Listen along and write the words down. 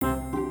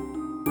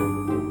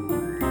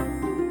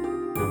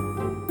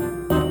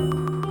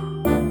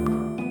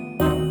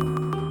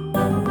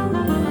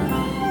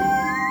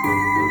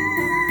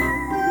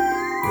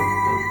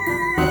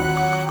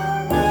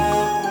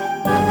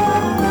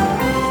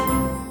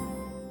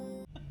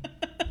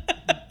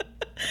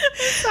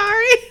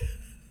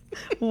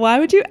Why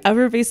would you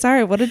ever be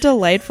sorry? What a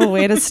delightful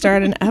way to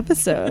start an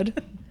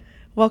episode.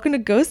 Welcome to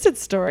Ghosted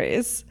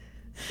Stories.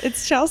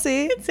 It's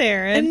Chelsea. It's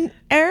Erin. And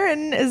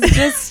Erin is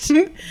just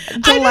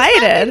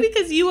delighted.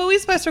 Because you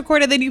always press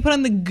record and then you put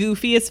on the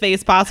goofiest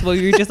face possible.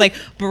 You're just like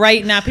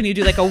brighten up and you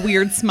do like a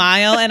weird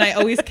smile. And I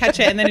always catch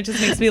it and then it just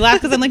makes me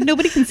laugh because I'm like,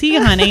 nobody can see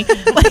you, honey.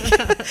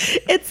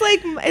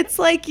 It's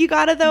like you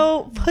gotta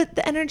though put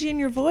the energy in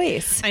your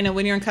voice. I know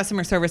when you're in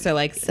customer service, they're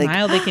like,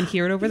 smile, they can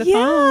hear it over the phone.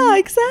 Yeah,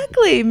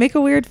 exactly. Make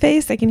a weird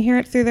face. They can hear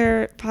it through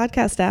their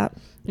podcast app.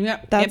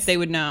 Yep, they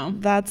would know.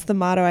 That's the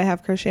motto I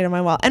have crocheted on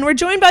my wall. And we're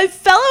joined by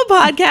fellow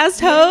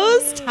podcast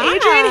host,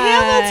 Adriane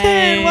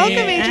Hamilton.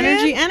 Welcome,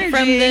 Adriane.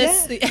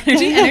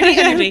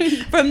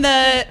 Energy. From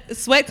the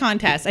sweat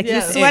contest.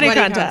 Sweaty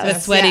contest. The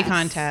sweaty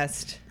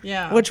contest.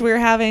 Yeah. Which we're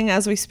having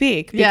as we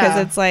speak because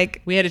it's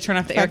like we had to turn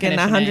off the air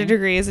conditioning. 100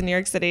 degrees in New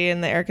York City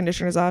and the air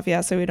conditioner's off.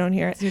 Yeah, so we don't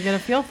hear it. So you get a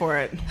feel for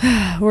it.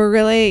 We're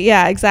really,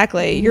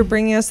 exactly. You're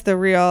bringing us the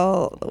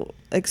real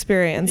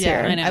experience here.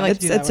 I know. I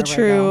like it's a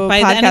true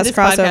by podcast the end of this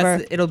crossover.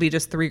 Podcast, it'll be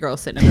just three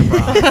girls sitting in their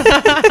bra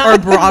or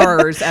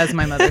brawers, as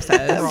my mother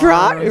says.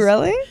 Bra,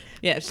 really?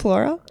 Yeah,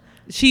 plural.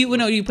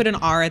 You put an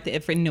R at the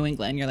if in New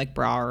England, you're like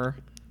brawler.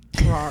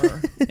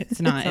 Rawr.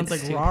 It's not. Sounds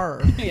like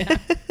rawr. Yeah.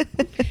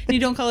 You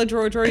don't call it a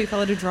drawer, you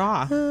call it a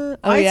draw.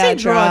 I'd say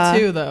draw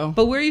too, though.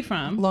 But where are you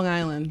from? Long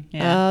Island.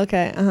 Yeah.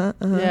 Okay.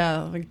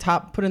 Yeah, like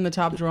put in the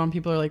top drawer, and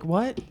people are like,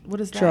 "What? What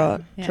is that?" Draw.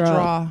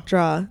 Yeah.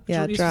 Draw.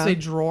 Yeah, You draw. say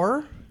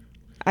drawer.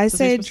 I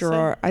say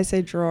drawer. I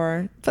say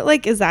drawer. But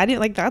like, is that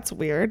like that's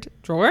weird?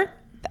 Drawer?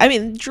 I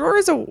mean, drawer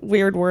is a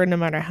weird word no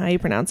matter how you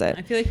pronounce it.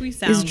 I feel like we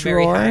sound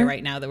very high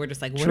right now that we're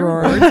just like, what are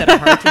words that are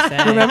hard to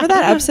say? Remember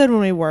that episode when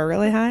we were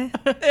really high?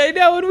 I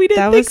know, and we didn't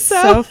that think was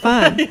so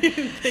fun.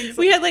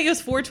 We had like, it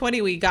was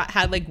 420. We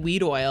had like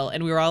weed oil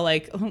and we were all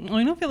like, oh,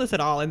 I don't feel this at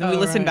all. And then we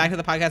listened back to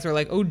the podcast. We're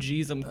like, oh,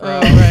 geez, I'm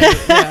crow.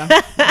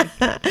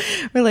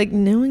 We're like,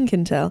 no one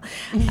can tell.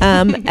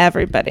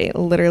 Everybody,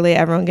 literally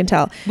everyone can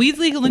tell. Weed's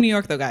legal in New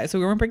York though, guys. So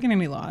we weren't breaking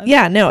any laws.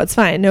 Yeah, no, it's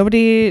fine.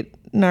 Nobody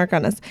narc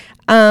on us.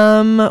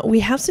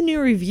 We have some new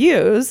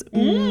reviews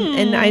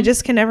and I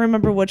just can never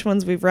remember which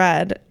ones we've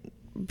read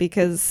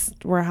because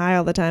we're high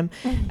all the time.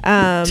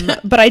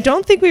 But I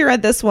don't think we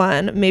read this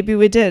one. Maybe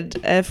we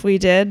did. If we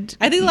did,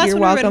 I think the last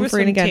one we read was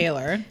from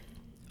Taylor.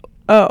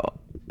 Oh,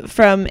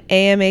 from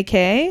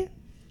AMAK?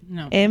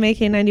 No.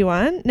 AMAK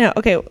 91? No.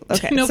 Okay.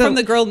 No, so from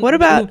the girl what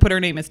about, who put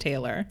her name as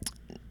Taylor.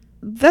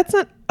 That's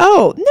not.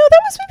 Oh, no,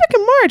 that was way back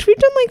in March. We've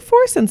done like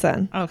 4 since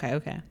then.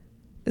 Okay.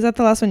 Is that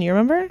the last one you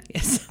remember?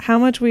 Yes. How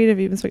much weed have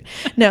you been smoking?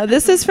 No,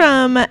 this is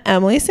from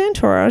Emily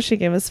Santoro. She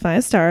gave us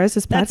 5 stars.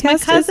 This that's podcast my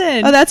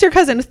cousin. Oh, that's your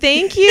cousin.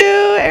 Thank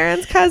you,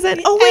 Erin's cousin.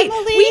 Oh, wait.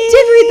 Emily. We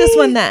did read this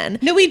one then.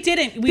 No, we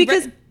didn't.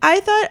 Because I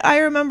thought I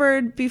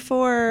remembered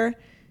before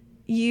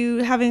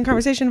you having a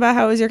conversation about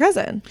how it was your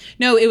cousin.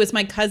 No, it was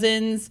my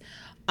cousin's,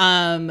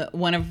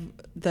 one of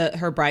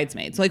her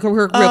bridesmaids, like her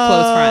real close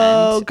friend.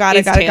 Oh, got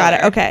it.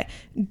 Okay.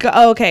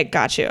 Okay,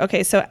 got you.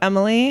 Okay, so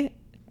Emily,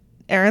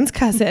 Erin's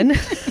cousin.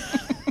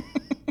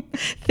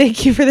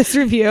 Thank you for this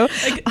review.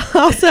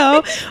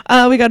 Also,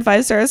 we got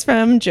 5 stars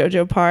from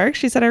Jojo Park.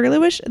 She said, I really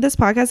wish this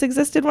podcast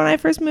existed when I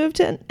first moved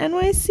to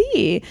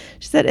NYC.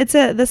 She said, it's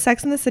the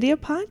Sex and the City of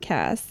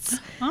podcasts.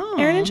 Oh.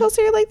 Erin and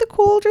Chelsea are like the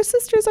cool older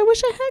sisters I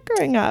wish I had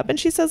growing up. And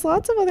she says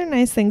lots of other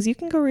nice things. You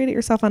can go read it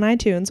yourself on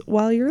iTunes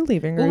while you're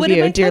leaving a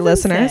review, dear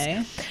listeners.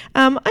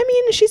 I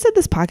mean, she said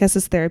this podcast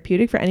is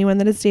therapeutic for anyone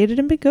that has dated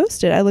and been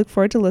ghosted. I look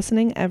forward to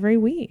listening every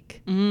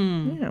week.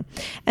 Yeah.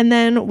 And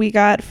then we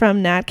got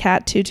from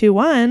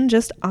NatCat221,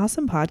 just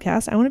awesome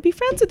podcast. I want to be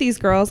friends with these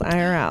girls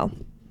IRL.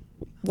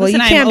 Well, listen,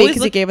 you can be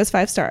because you gave us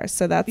 5 stars.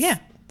 So that's all I'm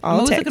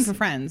always it takes. looking for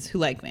friends who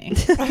like me.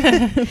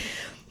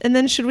 And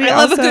then should we I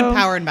love a good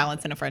power and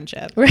balance in a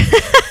friendship. Agree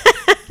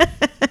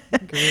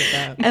with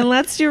that. And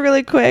let's do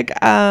really quick.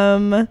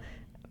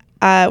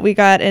 We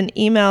got an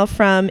email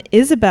from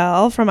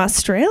Isabel from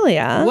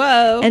Australia.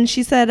 Whoa. And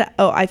she said,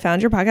 I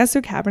found your podcast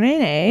through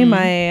Cabernet A,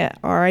 my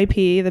RIP,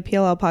 the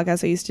PLL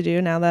podcast I used to do.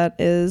 Now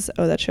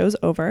that show's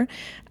over.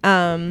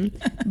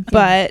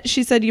 But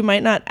she said, you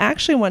might not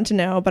actually want to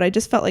know, but I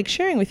just felt like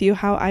sharing with you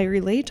how I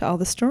relate to all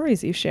the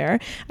stories you share.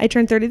 I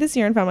turned 30 this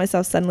year and found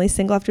myself suddenly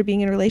single after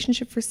being in a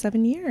relationship for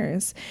 7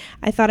 years.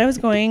 I thought I was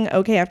going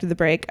okay after the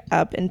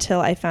breakup until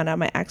I found out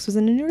my ex was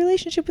in a new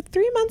relationship with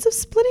 3 months of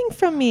splitting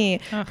from me.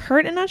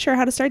 Hurt and not sure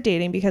how to start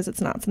dating because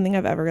it's not something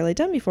I've ever really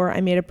done before.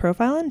 I made a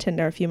profile on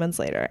Tinder a few months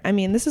later. I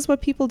mean, this is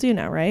what people do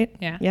now, right?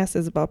 Yeah. Yes,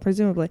 Isabel,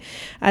 presumably.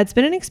 It's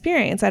been an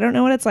experience. I don't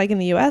know what it's like in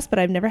the US, but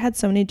I've never had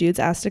so many dudes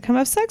ask to come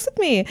have sex with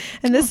me.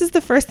 And this is the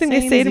first thing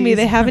they say to me.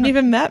 They haven't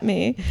even met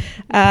me.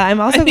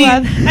 I'm also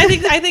glad.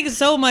 I think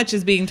so much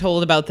is being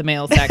told about the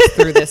male sex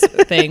through this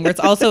thing where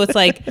it's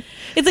like,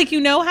 you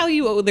know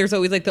how there's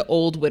always like the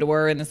old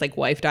widower and this like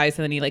wife dies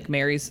and then he like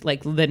marries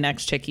like the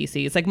next chick he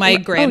sees. Like my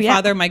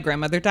grandfather, my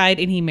grandmother died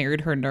and he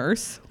married her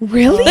nurse.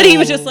 Really? But he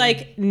was just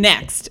like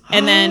next.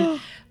 And then,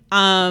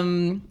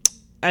 and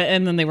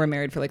then they were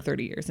married for like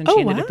 30 years and she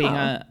ended up being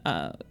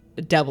a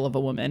devil of a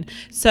woman.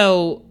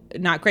 So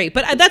not great.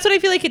 But that's what I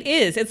feel like it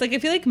is. It's like, I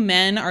feel like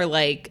men are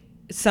like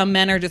some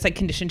men are just like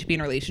conditioned to be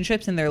in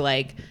relationships, and they're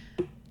like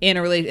in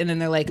a relation, and then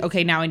they're like,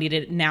 okay, now I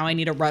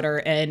need a rudder,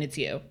 and it's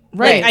you.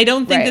 Right. Like, I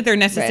don't think Right. that they're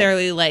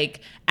necessarily like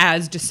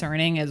as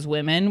discerning as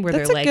women, where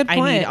That's they're a like, good I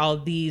point. need all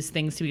these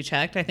things to be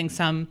checked. I think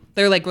some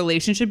they're like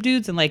relationship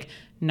dudes and like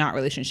not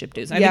relationship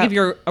dudes. I Yeah. think if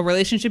you're a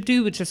relationship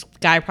dude, which this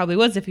guy probably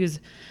was if he was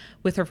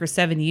with her for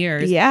 7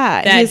 years.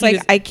 Yeah. that He's he like,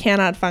 was- I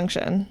cannot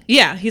function.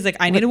 yeah, he's like,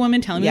 I need a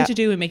woman telling me Yep. what to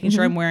do and making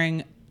sure I'm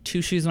wearing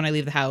 2 shoes when I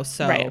leave the house.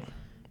 So Right.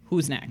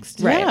 who's next?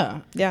 Right. Yeah.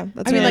 Yeah.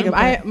 That's I mean, really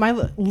like good point. my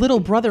little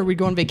brother would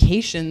go on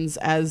vacations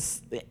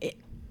as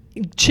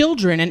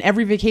children, and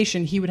every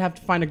vacation he would have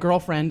to find a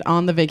girlfriend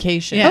on the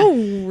vacation. Yeah.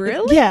 Oh,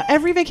 really? Yeah,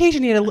 every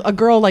vacation he had a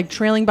girl like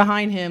trailing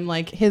behind him,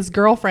 like his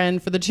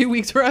girlfriend for the 2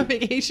 weeks we're on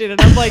vacation. And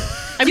I'm like,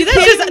 I mean, you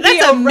can't even be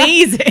that's a re-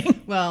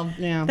 amazing. Well,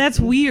 yeah. That's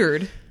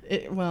weird.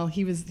 He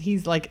was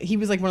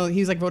like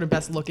voted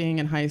best looking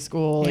in high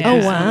school. Like, Yeah. Oh,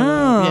 he's,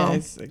 wow. Yeah.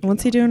 He's, like,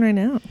 What's he doing right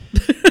now?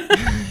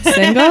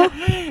 Single?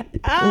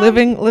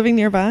 Living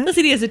nearby?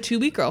 Listen, he has a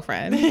 2-week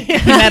girlfriend. He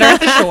met her at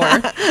the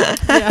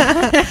shore.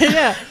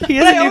 yeah. He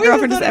But has I a new always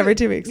girlfriend thought just it- every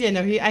 2 weeks. Yeah,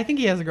 no, I think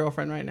he has a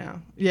girlfriend right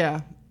now.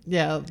 Yeah.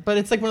 Yeah, but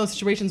it's like one of those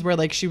situations where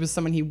like she was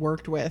someone he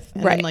worked with,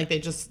 and Right. then like they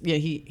just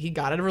he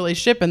got out of a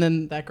relationship, and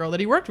then that girl that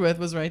he worked with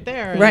was right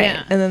there. And Right.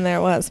 Yeah. And then there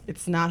it was.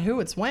 It's not who,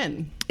 it's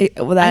when.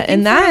 Well, that think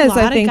and for that a is, lot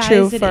I of think, guys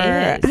true it for.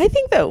 is. I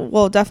think that,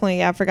 well, definitely,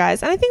 yeah, for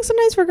guys, and I think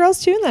sometimes for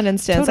girls too. In that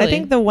instance, Totally. I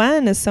think the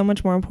when is so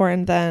much more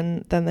important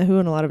than the who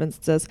in a lot of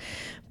instances.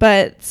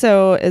 But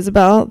so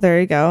Isabel, there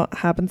you go,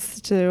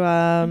 happens to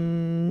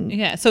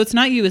Yeah, so it's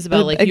not you,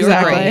 Isabel. Like,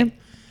 exactly. you're great.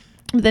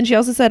 But then she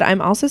also said, I'm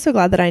also so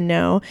glad that I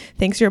know,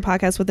 thanks to your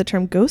podcast, what the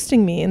term ghosting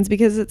means,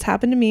 because it's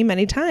happened to me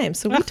many times.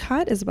 So we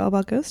taught Isabel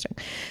about ghosting.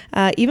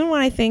 Even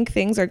when I think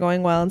things are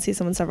going well and see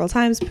someone several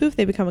times, poof,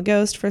 they become a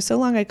ghost. For so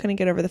long, I couldn't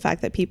get over the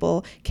fact that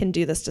people can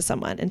do this to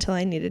someone until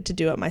I needed to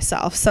do it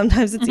myself.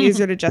 Sometimes it's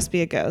easier to just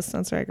be a ghost.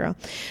 That's right, girl.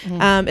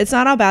 It's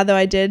not all bad, though.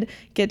 I did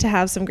get to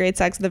have some great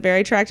sex with a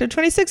very attractive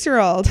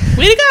 26-year-old.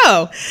 Way to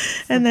go.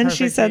 And then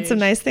she perfect said some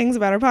age. nice things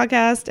about our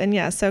podcast. And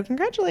yeah, so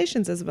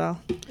congratulations,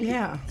 Isabel.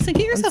 Yeah. So get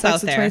On yourself sex out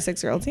with there.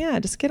 26-year-olds. Yeah,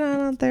 just get on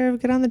out there,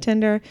 get on the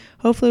Tinder.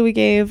 Hopefully we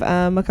gave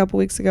a couple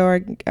weeks ago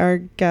our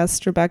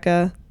guest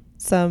Rebecca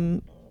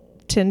some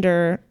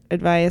Tinder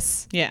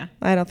advice. Yeah.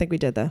 I don't think we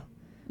did though.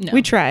 No.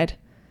 We tried.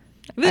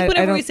 I think I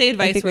whenever we don't- say I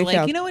advice, think we're we like,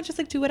 failed. you know what, just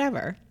like do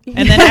whatever.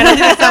 And then I don't think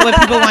that's not what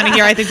people want to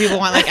hear. I think people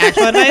want like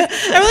actual advice.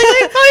 I'm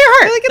like follow your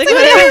heart. Like,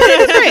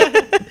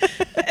 whatever. It's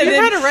great. You're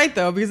kind of right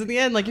though, because at the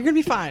end, like you're gonna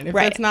be fine. If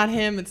Right. that's not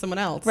him, it's someone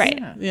else. Right.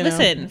 Yeah. You know?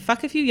 Listen,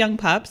 fuck a few young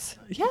pups.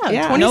 Yeah.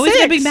 Yeah. 26. Nobody's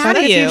gonna be mad Fuck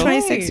at a few you.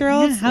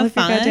 26-year-olds. Yeah, have Live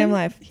your fun. goddamn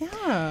life.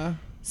 Yeah.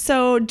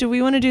 So do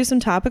we want to do some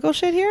topical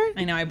shit here?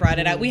 I know I brought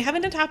it out. We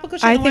haven't done topical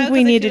shit. I in a think while we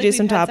 'cause need to feel do like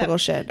some we've had topical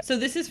shit. So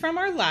this is from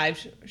our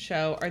live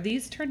show. Are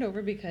these turned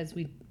over because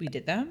we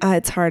did them?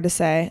 It's hard to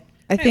say.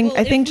 I Okay, think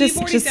well, I think if we've just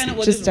already just done it,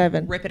 we'll just dive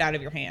in. Rip it out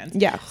of your hands.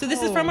 Yeah. So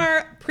this is from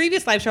our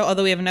previous live show,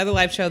 although we have another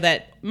live show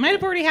that might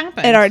have already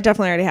happened.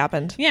 Definitely already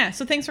happened. Yeah.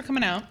 So thanks for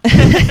coming out.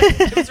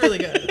 It was really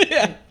good.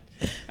 Yeah.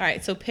 All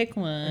right. So pick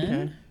one.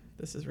 Okay.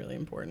 This is really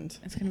important.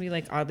 It's gonna be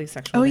like oddly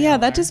sexual. Oh yeah, now,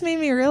 that or- just made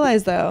me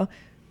realize though.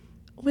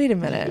 Wait a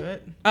Do minute.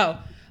 it. Oh.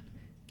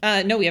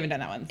 No, we haven't done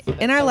that one.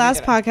 In our So we last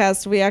did it.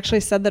 podcast, we actually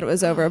said that it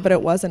was over, but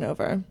it wasn't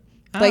over.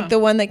 Oh. Like the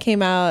one that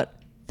came out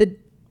the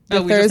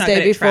Oh, we're just not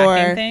Thursday good at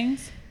tracking before.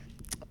 things.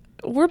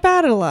 We're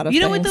bad at a lot of You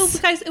know things. what though,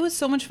 guys? It was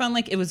so much fun.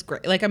 Like it was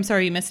great. Like I'm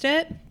sorry you missed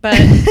it, but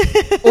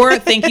or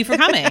thank you for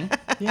coming.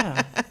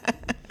 Yeah.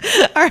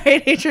 All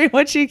right, Adrian,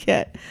 what you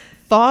get?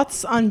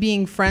 Thoughts on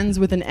being friends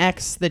with an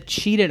ex that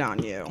cheated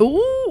on you?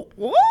 Ooh,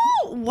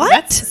 what?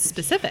 That's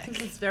specific.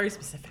 It's very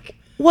specific.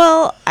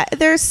 Well,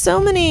 there's so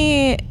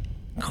many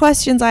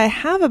questions I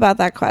have about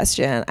that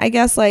question. I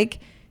guess like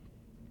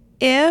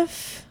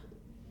if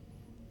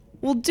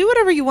well, do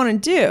whatever you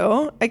want to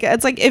do.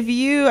 It's like if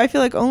you, I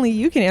feel like only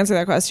you can answer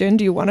that question.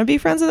 Do you want to be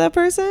friends with that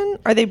person?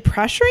 Are they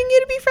pressuring you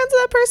to be friends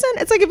with that person?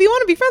 It's like if you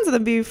want to be friends with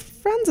them, be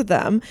friends with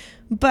them.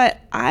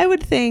 But I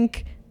would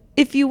think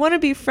if you want to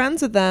be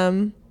friends with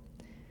them,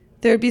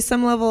 there would be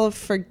some level of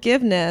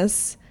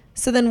forgiveness.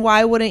 So then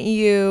why wouldn't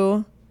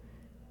you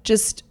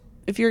just,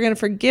 if you're going to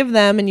forgive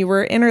them and you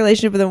were in a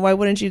relationship with them, why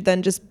wouldn't you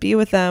then just be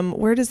with them?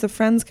 Where does the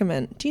friends come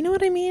in? Do you know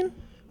what I mean?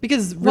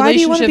 Because Why do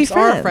you wanna be relationships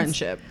are friends?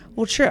 friendship.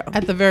 Well, true.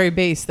 At the very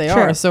base, they Sure.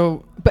 are.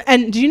 So,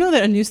 and do you know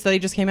that a new study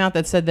just came out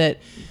that said that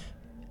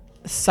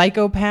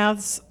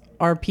psychopaths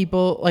are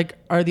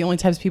the only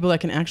types of people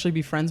that can actually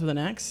be friends with an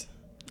ex?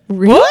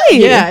 Really?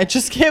 Yeah,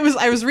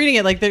 I was reading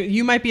it like that.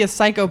 You might be a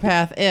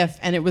psychopath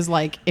and it was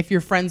like if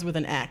you're friends with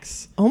an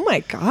ex, Oh my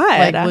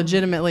God. like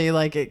legitimately,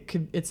 like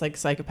it's like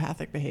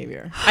psychopathic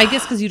behavior, I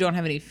guess because you don't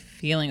have any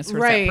feelings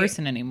towards Right. that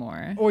person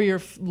anymore. or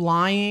you're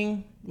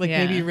lying. Like Yeah.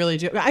 maybe you really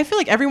do. I feel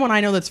like everyone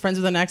I know that's friends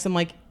with an ex, I'm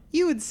like,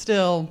 you would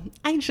still.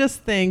 I just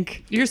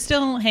think You're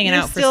still hanging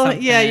you're out for still.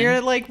 something. Yeah, you're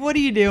like, what are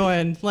you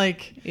doing?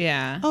 Like,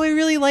 Yeah. oh, I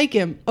really like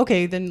him.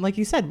 Okay, then like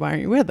you said, why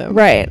aren't you with him?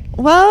 Right.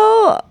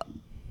 Well,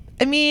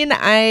 I mean,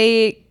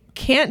 I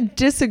can't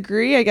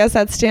disagree. I guess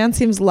that stance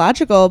seems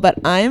logical, but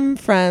I'm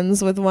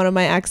friends with one of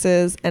my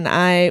exes,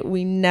 and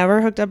we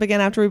never hooked up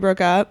again after we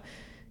broke up.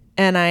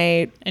 And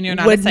you're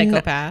not a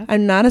psychopath.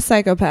 I'm not a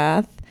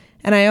psychopath,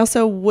 and I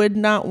also would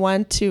not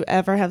want to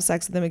ever have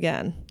sex with him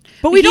again.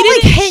 But we don't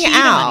like hang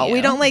out.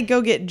 We don't like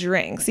go get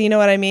drinks. You know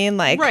what I mean?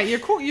 Like, right. You're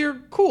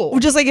cool.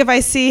 Just like if I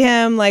see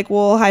him, like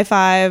we'll high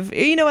five.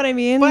 You know what I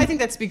mean? Well, I think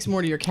that speaks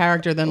more to your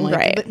character than like,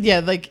 right. Yeah,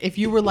 like if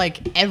you were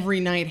like every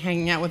night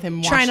hanging out with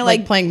him, trying to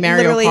like playing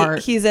Mario Kart.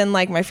 He's in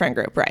like my friend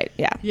group, right?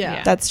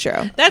 Yeah, that's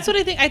true. That's what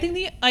I think.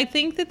 I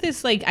think that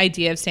this like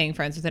idea of staying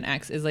friends with an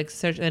ex is like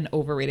such an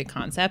overrated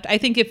concept. I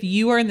think if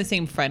you are in the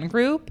same friend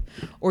group,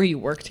 or you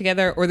work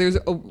together, or there's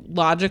a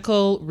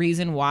logical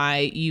reason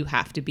why you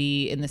have to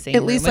be in the same at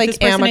room least with like this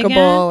person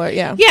amicable,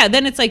 again, or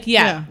then it's like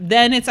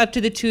then it's up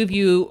to the two of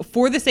you,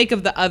 for the sake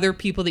of the other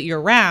people that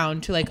you're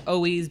around, to like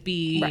always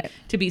be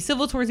to be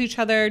civil towards each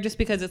other, just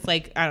because it's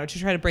like, I don't know, to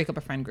try to break up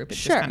a friend group,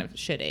 it's just kind of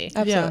shitty.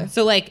 Absolutely.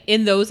 So like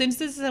in those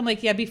instances, I'm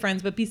like, be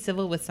friends, but be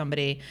civil with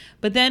somebody.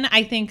 But then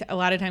I think a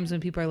lot of times when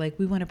people are like,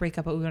 we want to break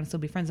up but we want to still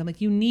be friends, I'm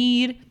like, you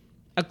need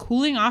a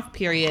cooling off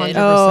period.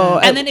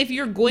 100%. And then if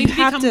you're going to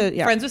become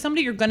to, friends with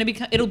somebody, you're going to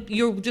become,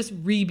 you'll just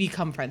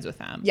re-become friends with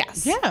them.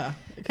 Yes. Yeah.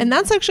 And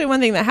that's actually one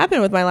thing that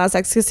happened with my last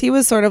ex, because he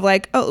was sort of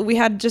like, we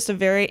had just a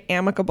very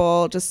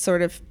amicable, just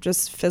sort of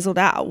just fizzled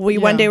out.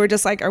 One day we're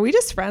just like, are we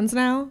just friends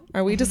now?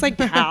 Are we just like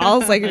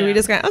pals? Like, are we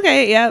just going,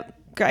 okay, yep.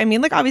 I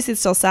mean, like, obviously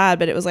it's still sad,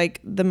 but it was like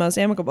the most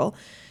amicable.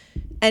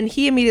 And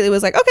he immediately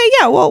was like, okay,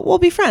 yeah, well, we'll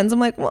be friends. I'm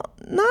like, well,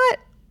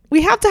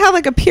 we have to have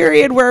like a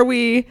period where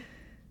we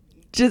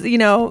just,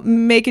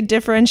 make a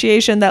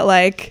differentiation that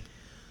like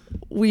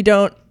we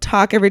don't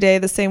talk every day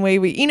the same way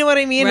you know what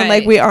I mean? Right. And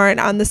like we aren't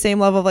on the same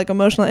level of like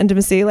emotional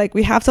intimacy. Like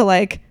we have to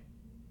like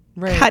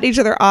cut each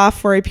other off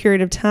for a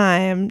period of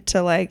time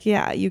to like,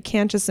 you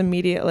can't just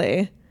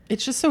immediately.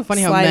 It's just so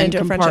funny how men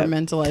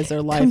compartmentalize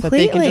their life.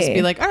 Completely. That they can just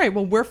be like, all right,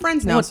 well, we're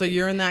friends now, so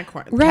you're in that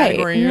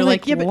category. And you're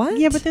like,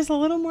 what? But there's a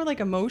little more like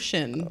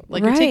emotion.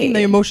 Like you're taking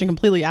the emotion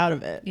completely out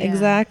of it. Yeah.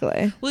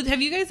 Exactly. Well,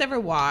 have you guys ever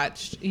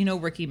watched,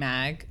 Ricky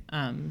Mag,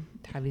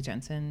 Tavi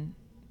Jensen?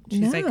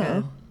 She's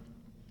like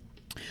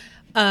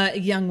a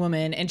young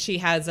woman, and she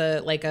has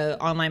a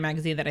online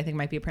magazine that I think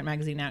might be a print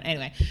magazine now.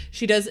 Anyway,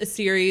 she does a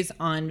series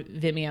on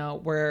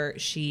Vimeo where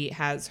she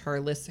has her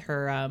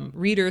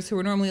readers, who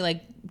are normally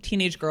like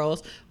teenage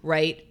girls,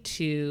 write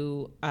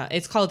to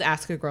it's called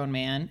Ask a Grown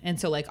Man, and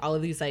so like all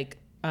of these like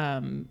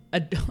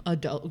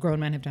adult grown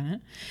men have done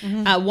it.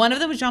 Mm-hmm. One of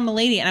them was John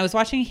Mulaney, and I was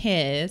watching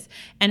his,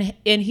 and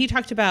he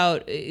talked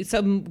about,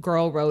 some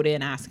girl wrote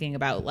in asking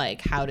about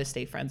like how to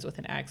stay friends with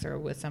an ex or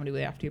with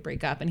somebody after you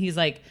break up, and he's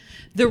like,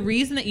 the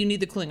reason that you need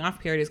the cooling off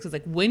period is because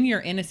like when you're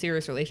in a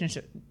serious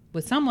relationship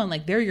with someone,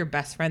 like they're your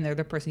best friend, they're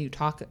the person you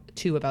talk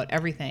to about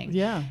everything,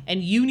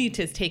 and you need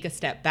to take a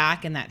step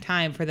back in that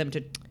time for them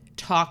to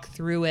talk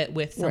through it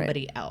with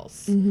somebody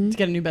else to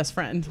get a new best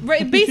friend,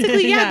 right?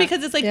 Basically,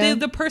 because it's like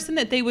the person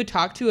that they would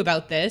talk to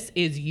about this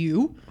is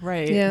you,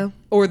 right?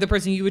 Or the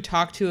person you would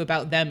talk to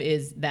about them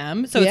is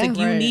them. So it's like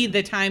you need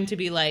the time to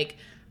be like,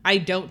 I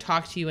don't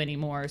talk to you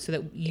anymore, so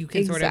that you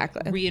can sort of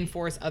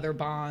reinforce other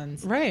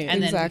bonds, right?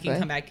 And then you can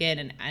come back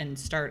in and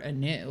start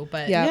anew.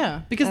 But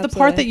because the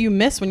part that you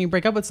miss when you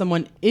break up with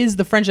someone is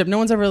the friendship. No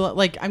one's ever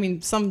like, I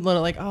mean, some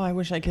little like, oh, I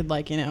wish I could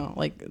like,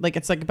 like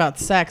it's like about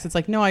sex. It's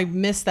like, no, I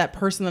miss that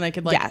person that I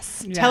could like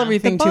tell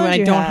everything to, and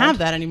I don't have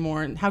that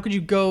anymore. And how could you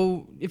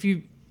go if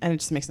you? And it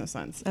just makes no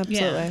sense.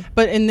 Absolutely.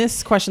 But in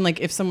this question, like,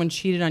 if someone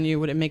cheated on you,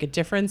 would it make a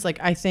difference? Like,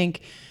 I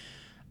think,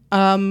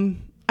 I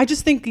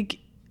just think. Like,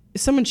 if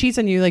someone cheats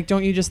on you, like,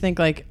 don't you just think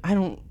like, I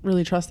don't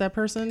really trust that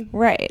person?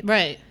 Right.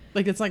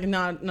 Like, it's like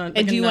not.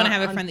 And do you want to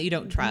have a friend that you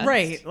don't trust?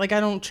 Right. Like, I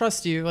don't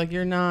trust you. Like,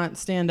 you're not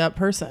stand-up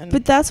person.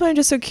 But that's why I'm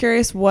just so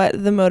curious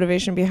what the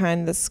motivation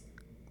behind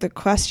the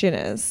question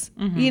is.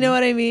 Mm-hmm. You know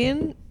what I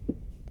mean?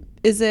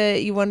 Is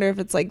it, you wonder if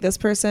it's like this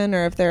person,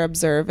 or if they're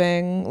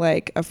observing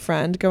like a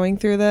friend going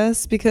through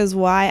this? Because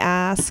why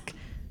ask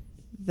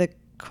the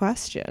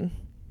question?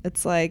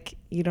 It's like,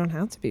 you don't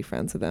have to be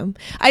friends with them.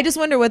 I just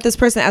wonder what this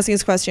person asking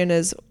this question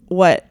is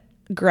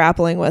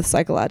grappling with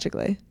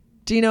psychologically.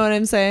 Do you know what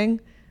I'm saying?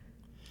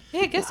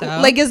 Yeah, I guess so.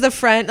 Like, is the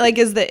friend, like,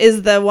 is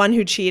the one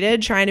who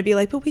cheated trying to be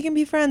like, but we can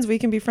be friends,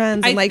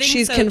 and like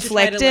she's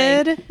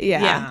conflicted?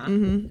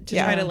 To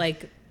try to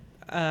like,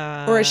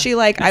 or is she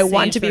like, I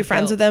want to be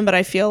friends with them, but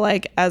I feel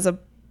like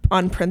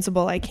on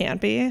principle I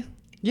can't be?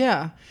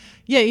 Yeah,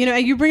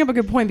 you bring up a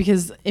good point,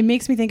 because it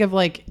makes me think of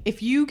like,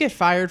 if you get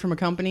fired from a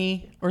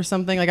company or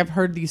something, like I've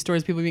heard these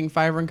stories, people being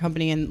fired from a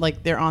company and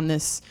like they're on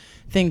this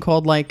thing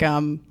called like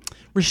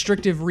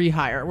restrictive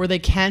rehire, where they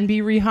can be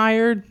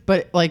rehired,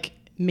 but like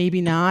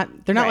maybe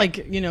not. They're not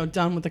like,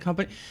 done with the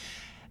company.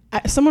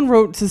 Someone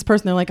wrote to this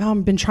person, they're like, oh,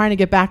 I've been trying to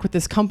get back with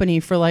this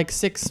company for like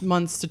 6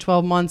 months to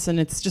 12 months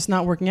and it's just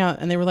not working out.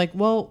 And they were like,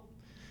 well,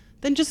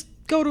 then just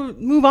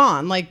move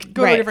on, like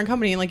go to a different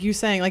company. And like you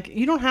saying, like,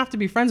 you don't have to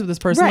be friends with this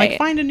person, like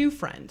find a new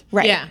friend,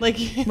 right? Like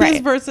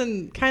this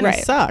person kind of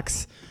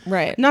sucks,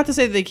 right? Not to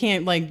say that they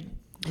can't like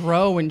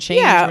grow and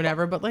change Yeah. or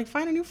whatever, but like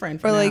find a new friend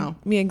for Or now.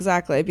 like me,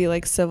 exactly. Be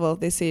like civil if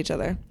they see each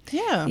other.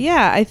 Yeah.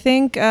 Yeah, I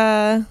think be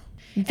friends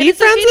with it's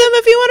them like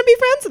if you want to be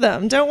friends with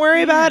them. Don't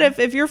worry about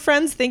if your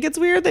friends think it's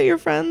weird that you're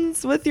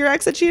friends with your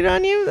ex that cheated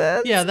on you.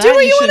 Yeah, Do that what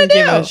you you want to shouldn't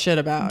give do. a shit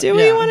about. Do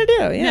what you want to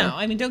do. Yeah. No,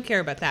 I mean, don't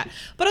care about that.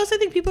 But also, I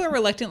think people are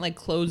reluctant, like,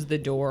 close the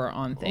door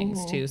on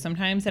things too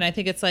sometimes. And I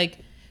think it's like,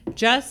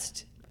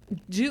 just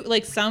do,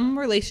 like, some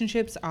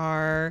relationships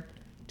are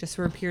just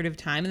for a period of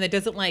time, and that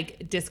doesn't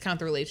like discount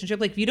the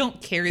relationship. Like, if you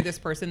don't carry this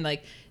person,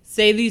 like,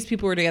 say these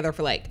people were together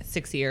for like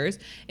 6 years,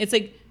 it's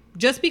like,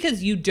 just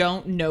because you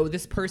don't know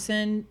this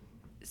person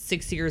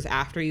 6 years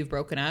after you've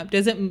broken up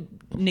doesn't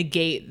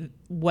negate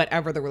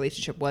whatever the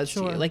relationship was to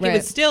you. Like, it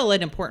was still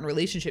an important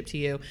relationship to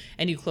you,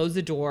 and you close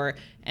the door,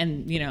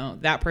 and you know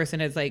that person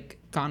has like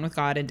gone with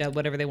God and done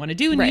whatever they want to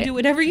do, and you do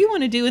whatever you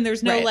want to do, and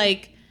there's no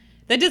like,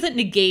 that doesn't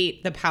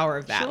negate the power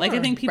of that. Like, I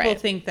think people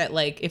think that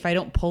like, if I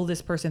don't pull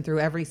this person through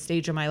every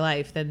stage of my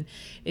life, then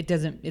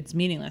it's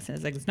meaningless, and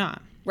it's like, it's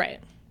not. Right.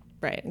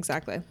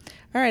 Exactly.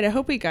 All right. I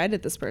hope we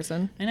guided this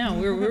person. I know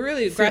we're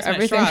really grasping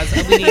at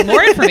straws. We need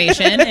more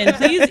information, and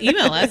please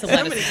email us and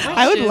let us know.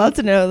 I would love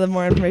to know the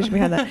more information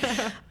behind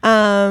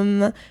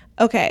that.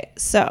 Okay.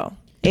 So,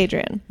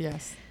 Adriane.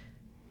 Yes.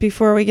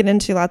 Before we get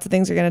into lots of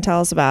things you're going to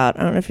tell us about,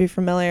 I don't know if you're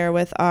familiar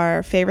with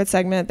our favorite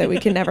segment that we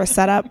can never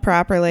set up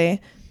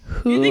properly.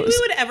 Do you think we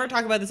would ever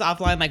talk about this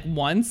offline like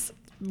once?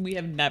 We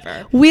have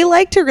never. We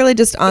like to really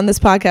just on this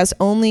podcast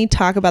only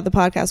talk about the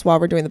podcast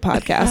while we're doing the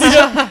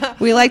podcast.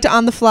 We like to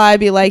on the fly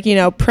be like, you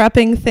know,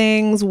 prepping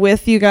things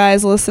with you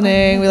guys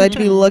listening. We like to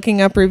be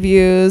looking up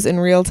reviews in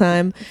real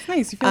time. It's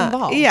nice. You feel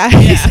involved. Yeah.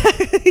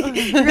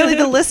 Exactly. Really,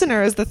 the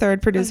listener is the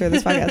third producer of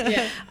this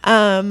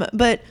podcast.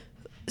 But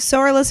so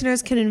our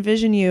listeners can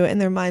envision you in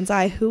their mind's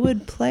eye. Who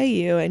would play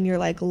you in your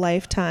like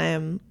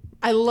lifetime?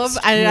 I love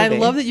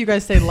that you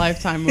guys say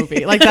Lifetime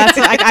movie. Like, that's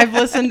like, I've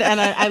listened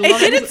and I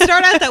love it. Didn't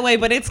start out that way,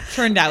 but it's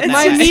turned out that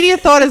my way.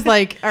 immediate thought is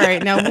like, all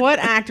right, now what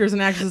actors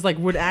and actresses like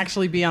would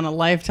actually be on a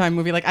Lifetime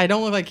movie? Like, I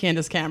don't look like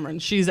Candace Cameron.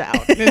 She's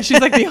out. And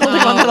she's like the only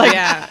one that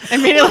like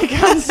immediately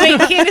comes. Wait,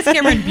 Candace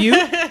Cameron Butte?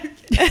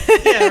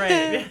 Yeah,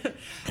 right.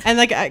 And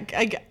like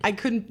I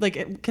couldn't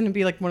like, can it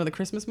be like one of the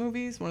Christmas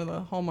movies, one of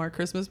the Hallmark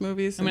Christmas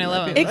movies? I mean, I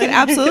love it. It could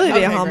absolutely be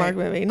a Okay, Hallmark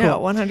great. movie. Cool. No,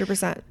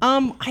 100%.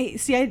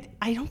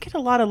 I don't get a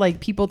lot of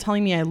like people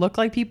telling me I look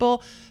like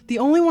people. The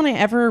only one I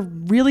ever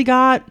really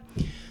got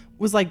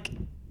was like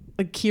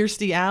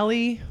Kirstie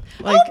Alley.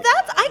 Like,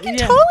 I can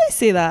totally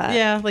see that.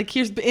 Yeah, like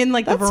here's in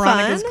like That's the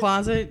Veronica's fun.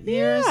 Closet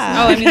years.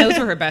 Yeah. Oh, I mean, those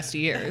were her best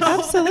years.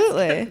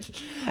 Absolutely.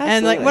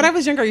 And like when I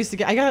was younger,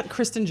 I got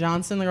Kristen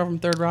Johnson, the girl from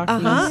Third Rock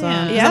from the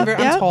Sun. Yeah.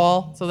 I'm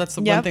tall, so that's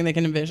the one thing they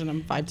can envision.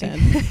 I'm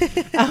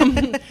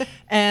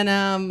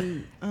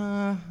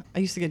 5'10". I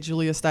used to get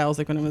Julia Stiles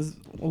like when I was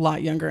a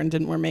lot younger and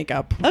didn't wear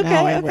makeup.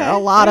 Now I wear a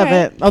lot of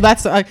it. Oh,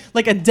 that's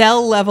like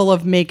Adele level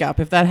of makeup,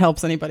 if that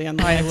helps anybody on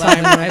the I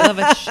love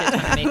a shit ton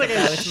of makeup.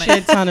 Though. It's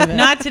shit ton of it.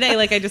 Not today.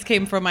 Like, I just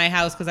came from my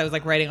house because I was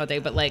like writing all day.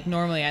 But like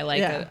normally, I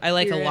like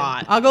a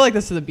lot. I'll go like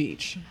this to the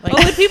beach. Like,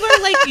 When people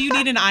are like, "You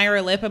need an eye or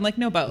a lip," I'm like,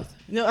 "No, both."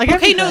 no, like,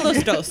 Okay, no,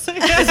 los dos. Is what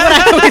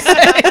I always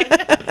say.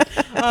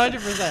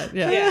 100%.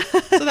 Yeah. So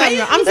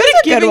that, I'm those good are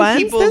at good giving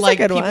ones. people Those are like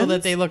good people ones.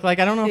 that they look like.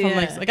 I don't know if I'm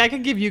Yeah. like I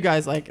could give you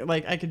guys like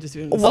I could just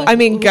do it. Well, I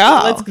mean,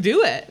 go. Let's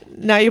do it.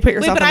 Now you put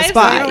yourself but on I the have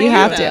spot. something You for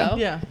have you, to. though.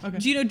 Yeah. Okay.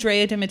 Do you know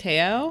Drea De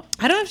Matteo?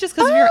 I don't know if it's just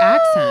because of your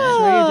accent.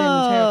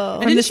 Oh.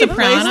 And From The didn't she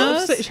play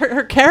Sopranos?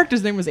 her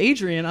character's name was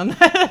Adriane on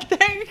that.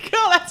 There you go.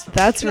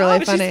 That's really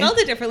But funny. she spelled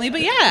it differently,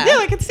 but yeah. Yeah,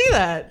 I can see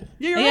that.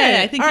 You're right. Yeah,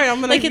 I think All right, I'm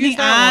gonna like in use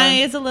the that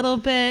one. eyes a little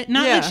bit.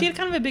 Not Yeah. like she had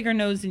kind of a bigger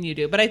nose than you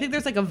do, but I think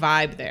there's like a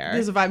vibe there.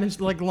 There's a vibe in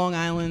like Long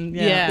Island.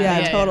 Yeah.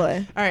 Yeah,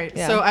 totally. All right,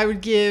 Yeah. so I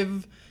would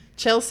give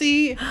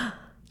Chelsea,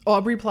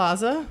 Aubrey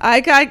Plaza,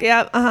 I've got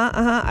that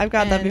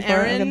And before. I've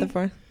Erin? got that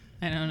before.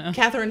 I don't know.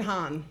 Catherine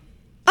Hahn.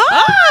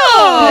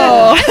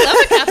 Oh, I love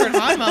a Catherine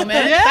Hahn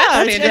moment. Yeah,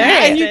 That's and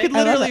fantastic. you could I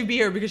love literally it. be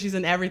her because she's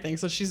in everything.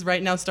 So she's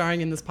right now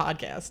starring in this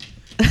podcast.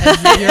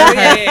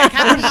 Yeah.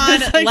 Catherine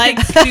Hahn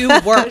likes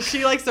to work.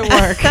 She likes to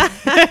work.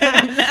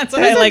 That's what Those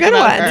I are like good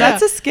about ones. her.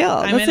 That's a skill.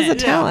 I'm This in is a it.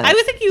 talent. I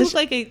would think you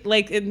look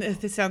like and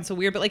this sounds so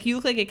weird, but like you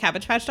look like a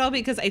Cabbage Patch Doll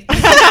because I think you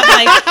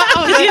have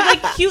because you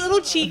have like cute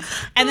little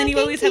cheeks and then you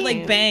always have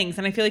like bangs,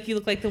 and I feel like you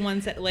look like the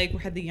ones that like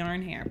had the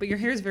yarn hair. But your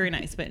hair is very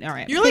nice. But all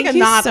right, You're like Thank a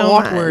you not so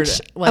awkward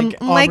much. like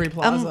I'm Aubrey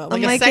Plaza,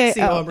 like a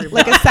sexy Aubrey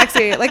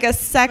Plaza. like a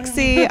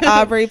sexy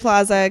Aubrey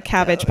Plaza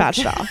Cabbage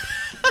Patch doll.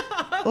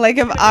 Like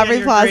if Aubrey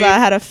your Plaza grave.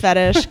 had a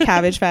fetish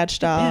Cabbage Patch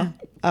doll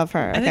of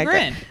her. I think we're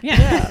great. in.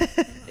 Yeah,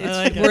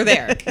 like it. we're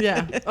there.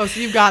 Yeah. Oh, so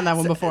you've gotten that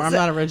one before. I'm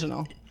not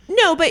original.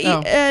 No, but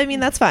Oh. I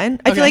mean that's fine.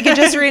 I feel Okay. like it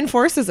just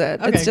reinforces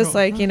it. Okay, It's just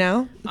cool. like Audrey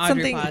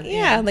something. Plaza,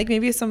 Yeah, yeah. like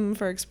maybe some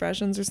for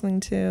expressions or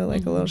something too.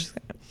 Like a little.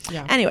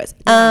 Yeah. Anyways,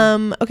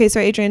 okay. So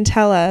Adriane,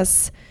 tell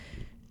us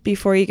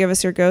before you give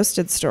us your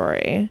ghosted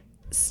story.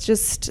 It's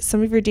just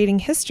some of your dating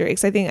history,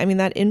 because I think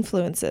that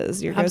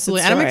influences your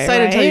Absolutely. ghosted And story. I'm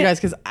excited to tell you right? guys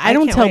because I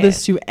don't can't tell wait.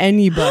 this to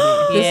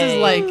anybody. This is Yay.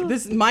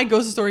 like my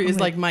ghost story is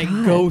my like my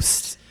God.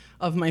 ghost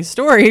of my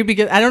story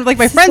because I don't like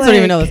my friends don't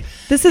even know this.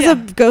 This is a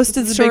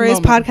Ghosted This is a big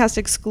Stories moment. podcast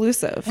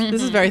exclusive.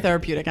 This is very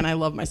therapeutic, and I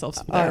love myself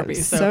some therapy.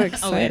 I'm so so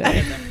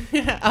excited.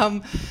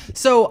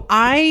 So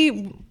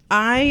I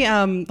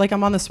like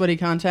I'm on the sweaty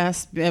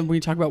contest and we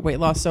talk about weight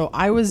loss. So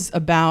I was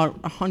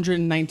about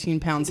 119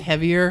 pounds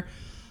heavier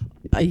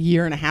a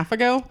year and a half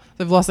ago.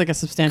 I've lost like a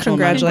substantial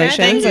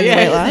Congratulations amount. on your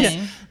weight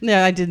loss.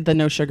 Yeah, I did the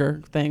no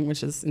sugar thing,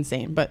 which is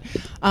insane. But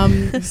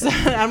so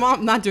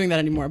I'm not doing that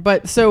anymore.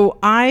 But so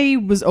I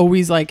was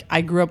always like,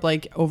 I grew up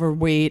like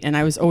overweight, and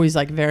I was always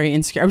like very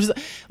insecure.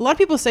 A lot of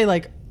people say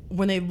like,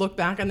 when they look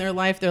back on their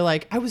life, they're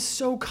like, I was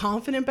so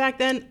confident back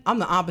then. I'm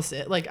the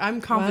opposite. Like I'm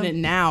confident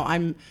now.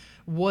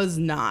 Was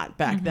not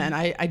back then.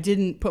 I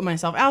didn't put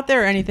myself out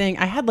there or anything.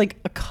 I had like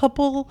a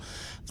couple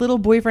little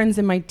boyfriends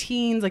in my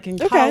teens, like in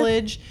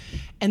college.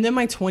 And then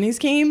my 20s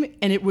came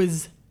and it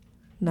was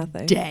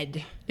Nothing.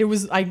 dead.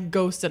 I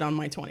ghosted on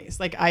my 20s.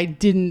 Like I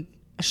didn't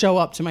show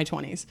up to my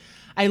 20s.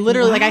 I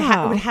literally like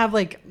I would have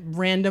like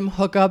random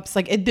hookups.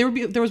 Like there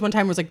was one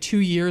time it was like 2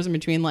 years in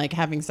between like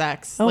having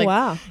sex. Oh like,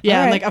 wow. Yeah,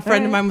 All and right, like a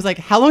friend of mine was like,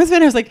 "How long has it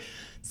been?" I was like,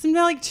 it's been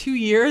like 2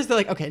 years. They're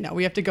like, okay, no,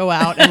 we have to go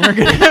out and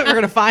we're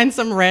gonna find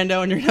some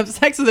rando and you're gonna have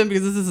sex with him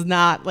because this is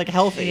not like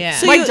healthy. Yeah.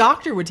 So my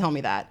doctor would tell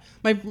me that.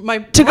 My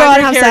To go out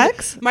and have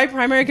sex? My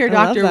primary care I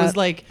love doctor that. was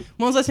like,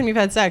 when was the last time you've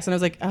had sex? And I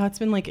was like, oh, it's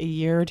been like a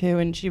year or two.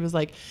 And she was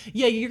like,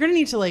 yeah, you're gonna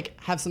need to like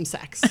have some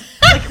sex.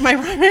 Like my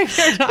primary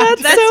care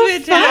doctor. That's so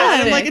And fun.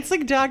 I'm like, it's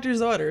like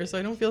doctor's order, so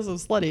I don't feel so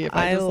slutty if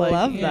I I just like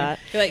love that.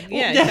 You're like,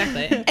 yeah,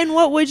 exactly. And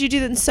what would you do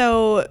then?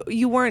 So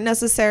you weren't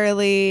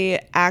necessarily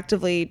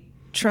actively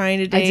trying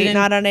to date, didn't-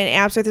 not on any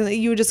apps or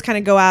anything. You would just kind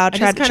of go out, I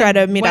try just to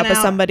kinda meet went up with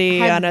out, somebody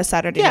had- on a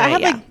Saturday Yeah, night. I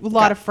had like a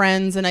lot of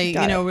friends, and I,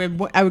 Got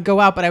I would go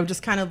out, but I would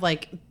just kind of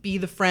like be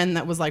the friend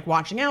that was like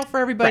watching out for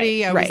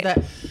everybody. Right,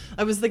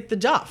 I was like the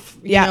Duff,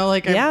 you Yeah, know,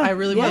 like yeah, I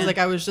really yeah. was like,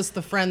 I was just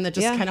the friend that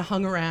just Yeah. kind of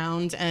hung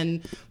around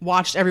and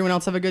watched everyone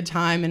else have a good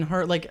time, and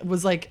her like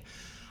was like.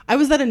 I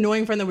was that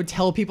annoying friend that would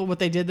tell people what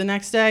they did the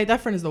next day.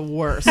 That friend is the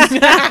worst.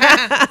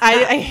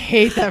 I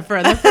hate that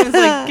friend. That friend is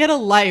like, get a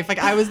life. Like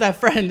I was that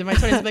friend in my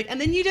 20s. Like, and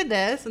then you did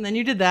this, and then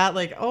you did that.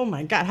 Like, oh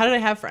my God, how did I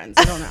have friends?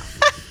 I don't know.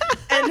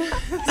 And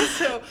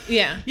so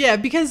yeah,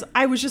 because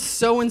I was just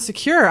so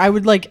insecure. I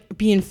would like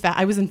be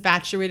I was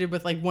infatuated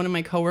with like one of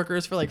my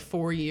coworkers for like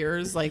 4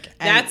 years. Like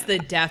That's the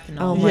death Oh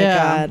knell. my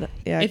Yeah. God.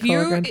 Yeah. If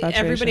coworker you,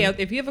 infatuation. everybody out,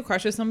 if you have a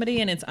crush with somebody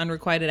and it's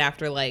unrequited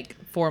after like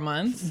 4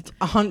 months,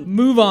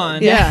 move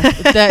on. Yeah.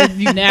 That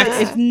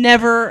Next. it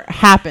never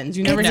happens.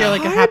 You never It's hear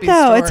like a hard, happy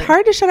though. story. It's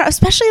hard to shut up,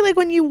 especially like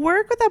when you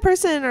work with that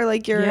person or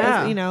like you're,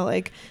 Yeah. you know,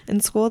 like in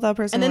school with that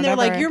person. And then they're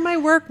like, whatever. "You're my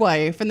work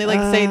wife," and they like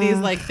say these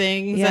like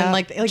things, yeah. and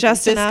like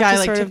Just this enough guy to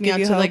like sort took of me give out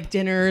you to hope. like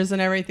dinners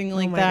and everything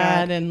like my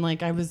that, God. and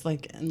like I was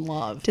like in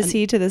love. Does And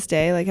he to this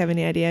day like have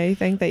any idea? You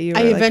think that you?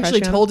 I were, like, eventually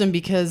crushing on told him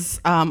because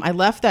I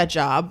left that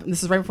job.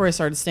 This is right before I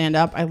started stand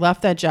up. I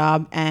left that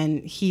job,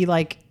 and he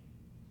like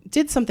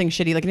did something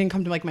shitty. Like he didn't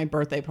come to like my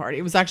birthday party.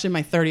 It was actually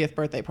my 30th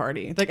birthday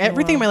party. Like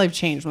everything in my life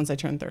changed once I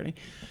turned 30.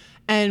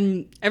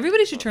 And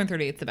everybody should turn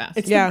 30. It's the best.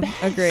 It's Yeah, the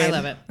best. agreed. I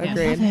love it. Yeah.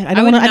 Agreed.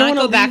 I would not wanna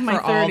go back leave my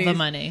for all the 30s.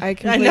 money. I I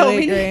completely know,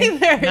 me agree.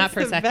 neither. Not It's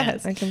for the seconds.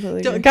 best. I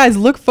completely agree. Guys,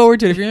 look forward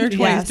to it. If you're in your 20s,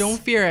 Yes. don't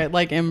fear it.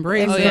 Like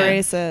embrace it.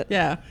 Embrace it.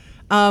 Yeah.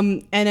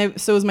 So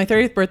it was my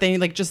 30th birthday, and he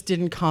like just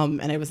didn't come,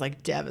 and I was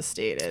like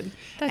devastated.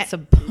 That's a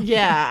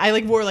Yeah, I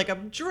like wore like a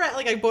dress,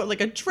 like I bought like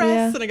a dress,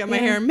 Yeah, and I got my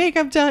yeah. hair and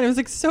makeup done. It was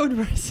like so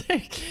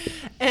depressing.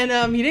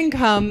 And he didn't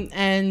come,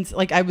 and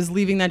like I was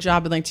leaving that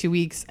job in like 2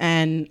 weeks,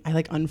 and I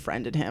like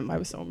unfriended him. I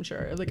was so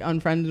immature. I like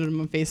unfriended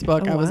him on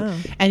Facebook. Oh, I was, wow.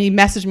 and he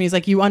messaged me. He's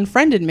like, "You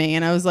unfriended me,"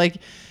 and I was like,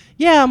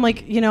 "Yeah." I'm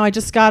like, I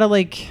just gotta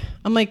like.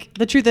 I'm like,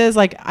 the truth is,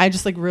 like, I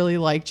just like really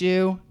liked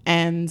you,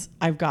 and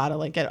I've gotta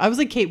like get. I was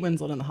like Kate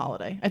Winslet in The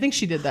Holiday. I think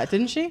she did that,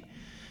 didn't she?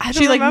 I She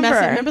don't like remember.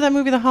 Remember that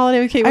movie, The Holiday,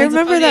 with Kate Winslet? I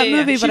remember Oh, that yeah, yeah.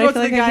 movie, She but I wrote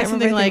feel to the like I guy can't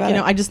something remember like, anything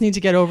about I just need to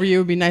get over you.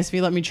 It'd be nice if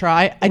you let me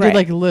try. I Right. did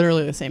like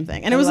literally the same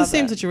thing, and I it was the love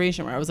same that.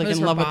 situation where I was like It was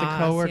in her love with the boss,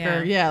 coworker.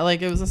 yeah. Yeah,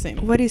 like it was the same.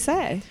 it. What'd he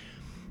say?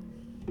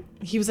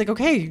 He was like,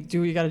 "Okay, do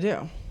what you got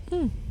to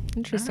do."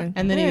 Interesting.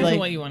 And then That he isn't like,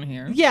 what you want to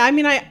hear. yeah, I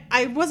mean,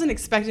 I wasn't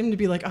expecting him to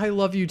be like, "I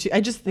love you too." I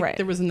just think Right.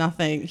 there was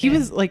nothing. He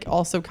was like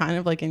also kind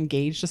of like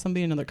engaged to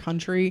somebody in another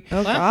country.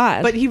 Oh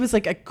God. But he was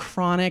like a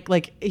chronic,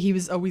 like he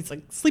was always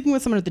like sleeping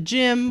with someone at the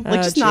gym, like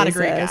Oh, just not a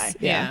great Jesus. guy.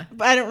 Yeah.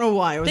 But I don't know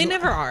why. It was, They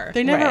never are.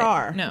 They never Right.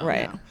 are. No.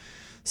 Right. No.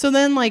 So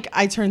then like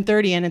I turned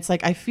 30, and it's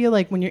like I feel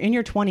like when you're in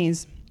your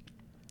 20s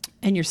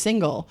and you're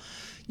single,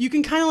 you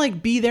can kind of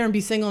like be there and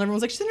be single, and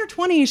everyone's like, she's in her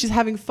 20s, she's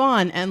having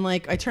fun. And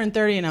like I turned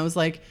 30, and I was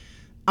like,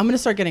 I'm gonna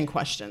start getting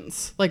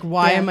questions. Like,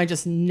 why Yeah. am I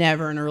just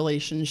never in a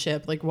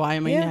relationship? Like, why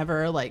am I Yeah.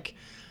 never like,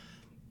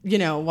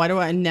 why do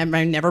I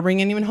never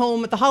bring anyone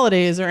home at the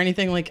holidays or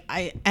anything? Like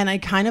I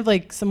kind of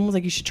like, someone was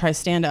like, you should try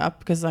stand up,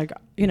 because like,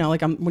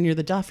 like when you're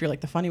the Duff, you're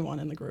like the funny one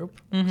in the group.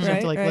 So you have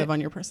Right, to like right. live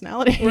on your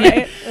personality.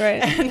 right.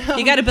 Right. And,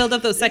 You got to build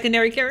up those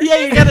secondary characters.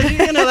 yeah, you gotta,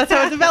 that's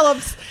how it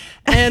develops.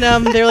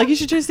 And they were like, you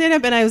should try stand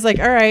up. And I was like,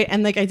 all right.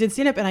 And like I did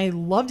stand up and I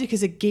loved it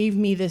because it gave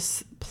me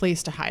this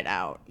place to hide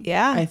out.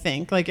 Yeah. I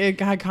think like it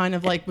kind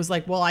of like was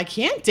like, well, I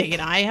can't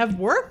date. I have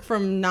work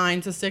from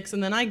 9 to 6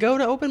 and then I go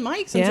to open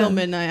mics until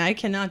midnight. I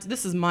cannot.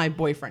 This is my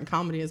boyfriend.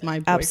 Comedy is my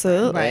boyfriend.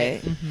 Absolutely.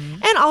 Right.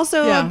 And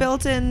also a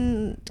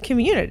built-in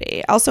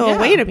community. Also a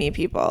way to meet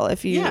people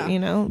if you, you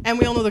know. And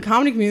we all know the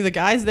comedy community, the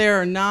guys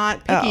there are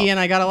not picky and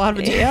I got a lot of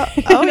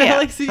attention. Oh, yeah.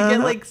 Like, so you get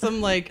like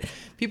some like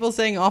people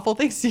saying awful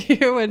things to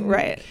you. And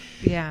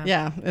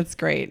yeah, it's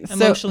great.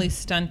 Emotionally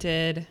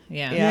stunted.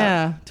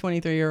 Yeah.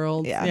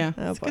 23-year-olds. Yeah.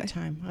 It's a good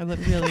time. I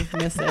really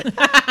miss it.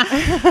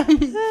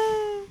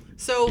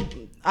 So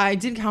I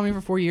did comedy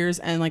for 4 years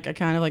and like I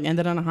kind of like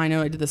ended on a high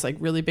note. I did this like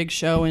really big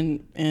show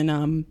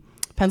in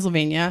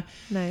Pennsylvania.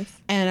 Nice.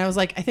 And I was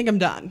like, I think I'm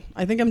done.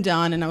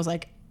 And I was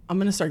like, I'm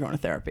going to start going to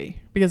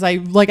therapy because I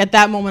like at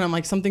that moment, I'm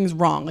like, something's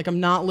wrong. Like I'm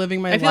not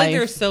living my life. I feel like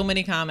there's so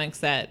many comics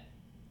that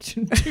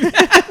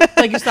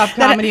like you stop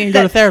comedy and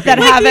go to therapy. That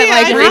haven't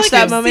like I reached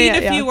that moment I've yet.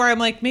 seen a few where I'm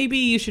like, maybe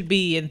you should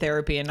be in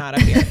therapy and not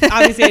up here.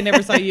 Obviously, I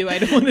never saw you. I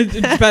don't want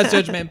to pass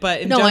judgment, but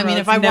in no, general, I mean,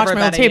 if it's I watch never a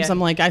my old bad tapes, idea. I'm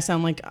like, I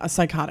sound like a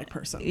psychotic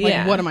person. Like,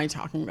 Yeah. what am I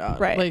talking about?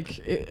 Right.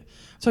 Like,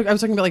 so I was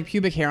talking about like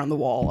pubic hair on the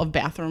wall of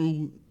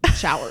bathroom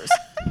showers.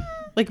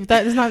 Like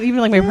that is not even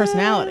like my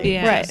personality.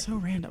 Yeah. Right. So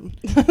random.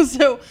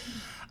 So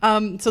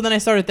then I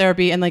started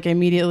therapy and like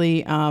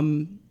immediately,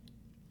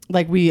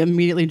 like we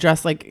immediately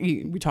addressed like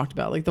we talked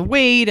about like the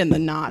weight and the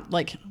not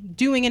like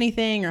doing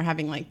anything or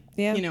having like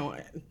you know,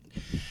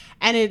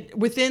 and it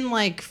within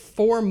like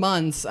 4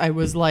 months I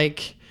was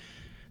like,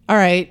 all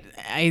right,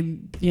 I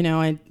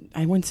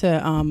went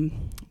to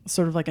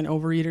sort of like an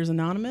Overeaters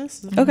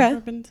Anonymous. Okay.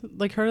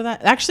 Like heard of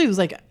that? Actually, it was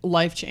like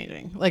life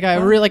changing. Like I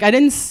really like I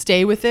didn't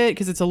stay with it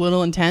because it's a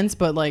little intense,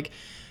 but like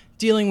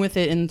dealing with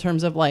it in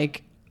terms of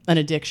like an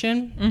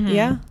addiction.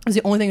 Yeah. It's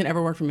the only thing that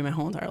ever worked for me my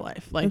whole entire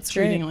life. Like That's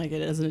treating great. like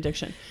it as an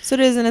addiction. So it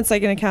is, and it's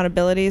like an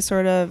accountability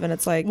sort of, and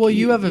it's like, Well,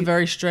 you have a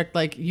very strict,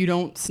 like you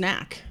don't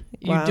snack.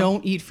 You Wow.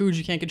 don't eat food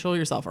you can't control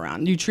yourself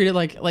around. You treat it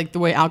like the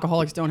way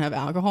alcoholics don't have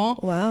alcohol.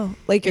 wow,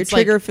 like your It's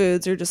like- trigger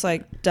foods are just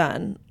like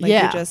done. Like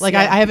yeah. you just, like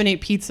I haven't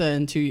ate pizza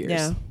in 2 years.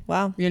 yeah.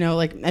 Wow. You know,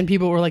 like, and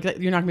people were like,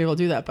 you're not gonna be able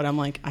to do that. But I'm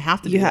like, I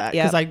have to do that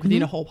because I could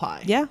eat a whole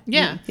pie. Yeah.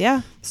 Yeah.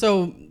 Yeah.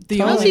 So the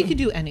How else only you could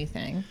do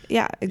anything?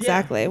 Yeah.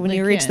 Exactly. When Like,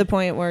 you reach yeah. the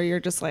point where you're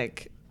just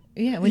like,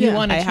 Yeah, when you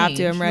want to I change. have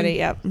to, I'm ready.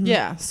 Yep. Mhm.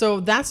 Yeah, so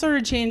that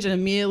started to change and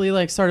immediately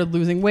like started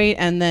losing weight,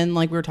 and then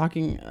like we were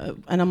talking,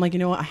 and I'm like, you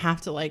know what, I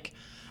have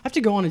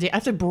to go on a date. I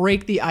have to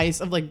break the ice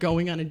of like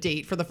going on a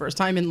date for the first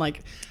time in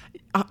like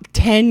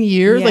 10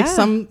 years, like Yeah.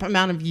 some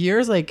amount of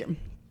years, like,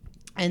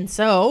 and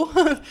so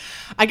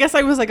I guess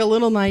I was like a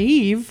little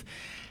naive,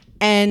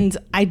 and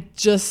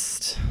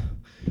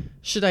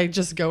should I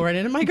just go right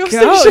into my ghost?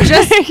 Go,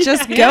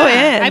 just go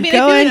in. I mean,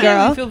 go I feel in, like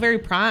girl. you feel very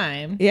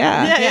prime.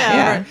 Yeah.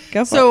 Yeah.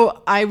 Go for it.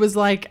 So I was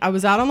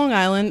out on Long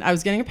Island. I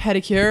was getting a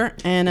pedicure,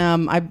 and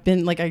I've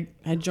been like I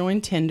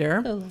joined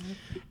Tinder,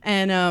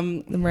 and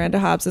The Miranda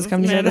Hobbs is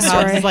coming to share the Miranda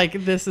Hobbs story. is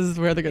like, this is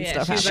where the good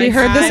Yeah, stuff she's happens. She like,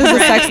 heard this I'm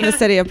is a Sex ready. in the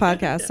City of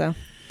podcast, so.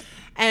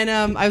 And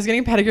I was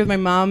getting a pedicure with my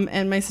mom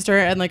and my sister,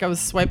 and like I was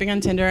swiping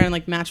on Tinder and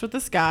like matched with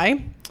this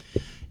guy.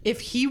 If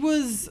he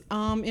was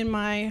in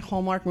my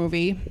Hallmark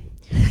movie,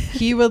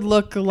 he would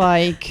look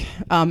like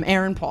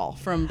Aaron Paul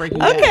from Breaking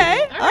Bad.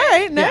 Okay. All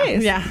right.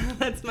 Nice. Yeah,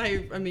 that's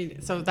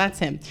so that's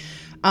him.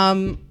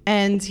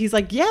 And he's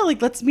like, yeah,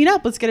 like let's meet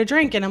up, let's get a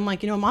drink. And I'm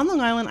like, I'm on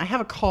Long Island, I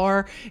have a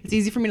car, it's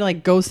easy for me to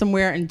like go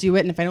somewhere and do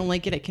it, and if I don't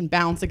like it, it can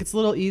bounce. Like it's a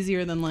little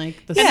easier than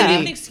like the It's not city.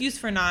 an excuse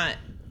for not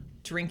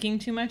drinking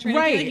too much or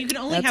anything. Right. Like you can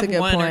only That's a have good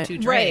one or point. two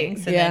Right.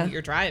 drinks and Yeah. then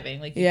you're driving.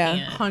 Like you Yeah.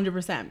 can't.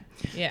 100%.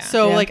 Yeah.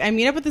 So Yeah. like I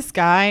meet up with this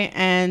guy,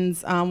 and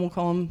we'll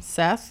call him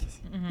Seth.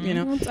 You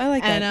know, I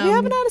like that. And, We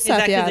haven't had a Is that Seth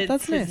 'cause yet. it's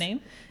That's his nice. name?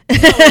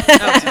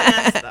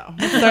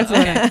 It starts with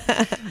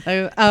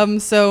an A.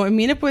 So I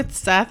meet up with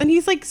Seth, and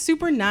he's like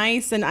super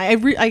nice, and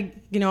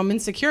I'm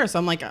insecure, so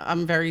I'm like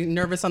I'm very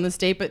nervous on this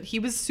date, but he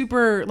was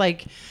super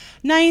like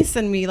nice,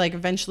 and we like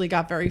eventually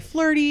got very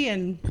flirty,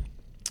 and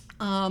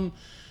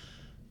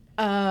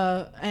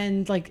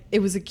like it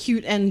was a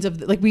cute end of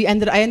like I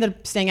ended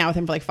up staying out with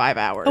him for like 5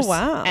 hours. Oh,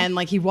 wow. And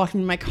like he walked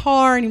into my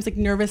car and he was like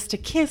nervous to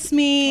kiss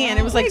me, and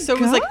it was like my it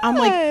was like I'm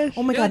like, gosh.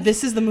 oh my god,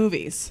 this is the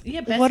movies.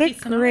 Yeah, best What a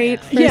case scenario. great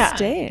first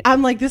date.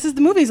 I'm like, this is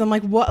the movies. I'm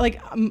like, what?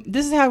 Like,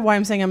 this is why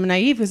I'm saying I'm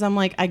naive, because I'm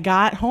like, I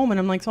got home and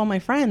I'm like to all my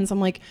friends, I'm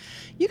like,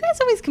 you guys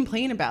always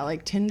complain about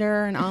like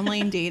Tinder and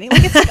online dating.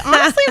 Like, it's like,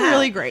 honestly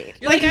really great.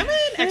 You're like, I'm an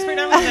expert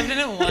now. I've done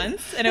it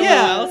once and it went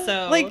well.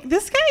 So like,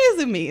 this guy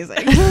is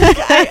amazing.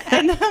 Like,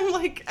 and I'm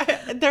like,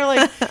 they're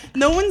like,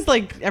 no one's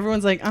like,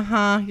 everyone's like,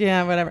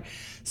 yeah, whatever.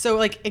 So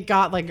like, it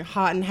got like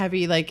hot and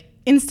heavy. Like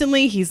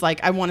instantly, he's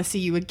like, I want to see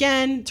you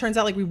again. Turns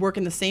out like we work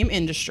in the same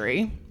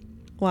industry.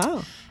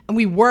 Wow. And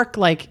we work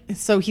like,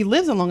 so he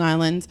lives on Long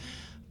Island,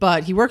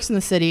 but he works in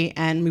the city,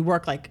 and we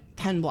work like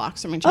 10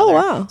 blocks from each Oh, other.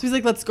 wow. So he's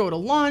like, let's go to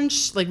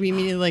lunch. Like we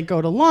immediately like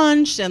go to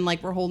lunch and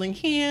like we're holding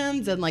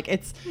hands and like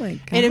it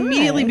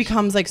immediately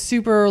becomes like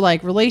super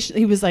like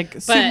he was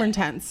like super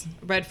intense.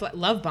 Red flag,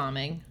 love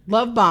bombing.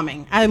 Love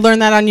bombing. I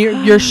learned that on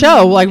your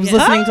show. Like, I was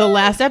listening to the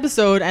last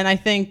episode and I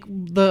think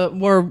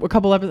a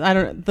couple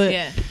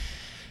episodes,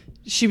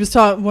 she was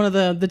one of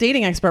the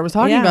dating expert was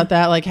talking about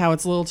that, like how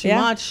it's a little too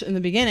much in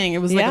the beginning.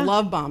 It was like a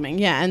love bombing.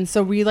 Yeah. And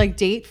so we like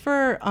date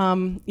for,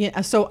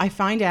 so I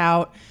find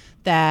out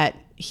that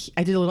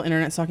I did a little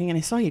internet stalking and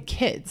I saw he had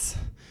kids.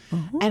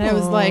 And I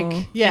was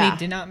like, yeah. And he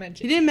did not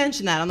mention. He didn't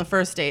mention that on the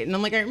first date. And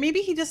I'm like, all right,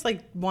 maybe he just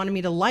like wanted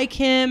me to like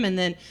him. And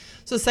then,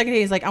 so the second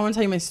day he's like, I want to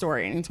tell you my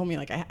story. And he told me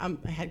like, I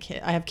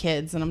have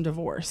kids and I'm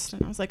divorced.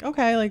 And I was like,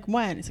 okay, like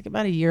when? He's like,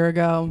 about a year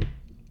ago.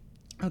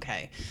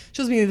 Okay.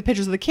 Shows me the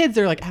pictures of the kids.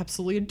 They're like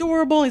absolutely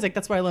adorable. He's like,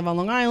 that's why I live on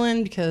Long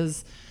Island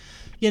because,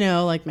 you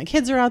know, like my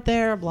kids are out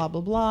there, blah, blah,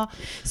 blah.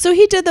 So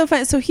he did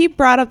so he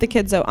brought up the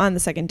kids though on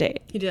the second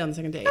date. He did on the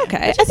second date.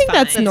 Okay. Yeah. I think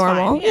that's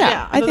normal.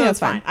 Yeah. I think that's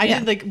fine. I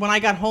did like, when I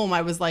got home,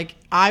 I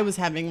was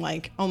having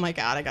like, oh my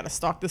God, I got to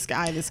stalk this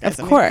guy. This guy's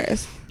of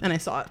course. And I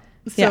saw it.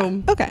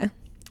 So, okay.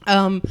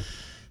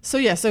 So,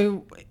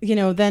 you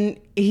know, then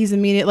he's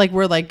immediate, like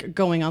we're like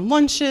going on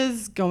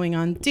lunches, going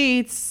on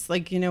dates,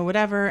 like, you know,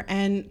 whatever.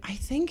 And I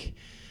think,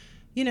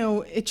 you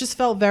know, it just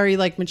felt very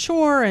like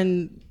mature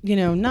and, you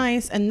know,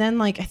 nice. And then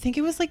like, I think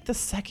it was like the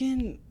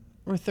second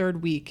or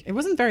third week. It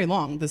wasn't very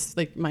long. This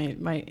like my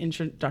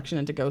introduction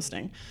into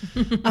ghosting.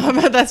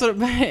 That's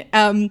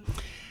what,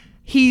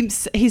 he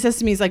says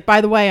to me, he's like,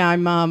 by the way,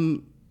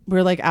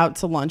 we're like out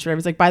to lunch. Or I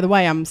was like, by the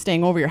way, I'm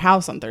staying over your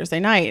house on Thursday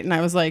night. And I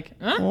was like,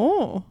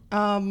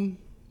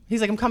 he's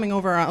like, I'm coming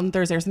over on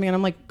Thursday or something. And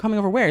I'm like, coming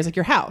over where? He's like,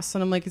 your house.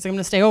 And I'm like, I'm going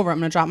to stay over. I'm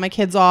going to drop my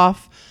kids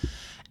off.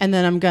 And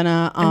then I'm going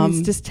to... and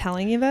he's just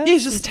telling you this?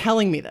 He's just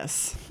telling me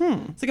this. It's like,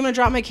 I'm going to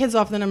drop my kids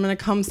off. And then I'm going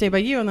to come stay by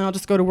you. And then I'll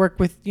just go to work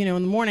with, you know,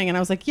 in the morning. And I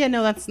was like, yeah,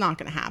 no, that's not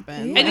going to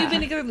happen. And you've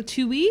been together for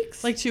 2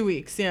 weeks? Like 2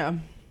 weeks, yeah.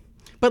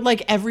 But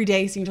like every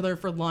day seeing each other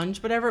for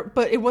lunch, whatever.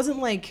 But it wasn't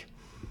like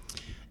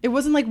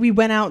we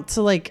went out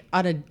to like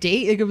on a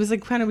date. Like, it was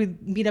like kind of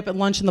we'd meet up at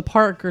lunch in the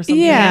park or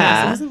something.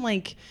 Yeah. So it wasn't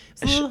like, it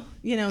was a little,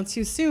 you know,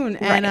 too soon.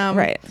 Right, And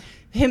right.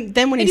 Then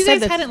when and he you said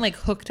guys that, hadn't like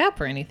hooked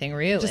up or anything,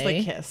 really? just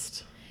like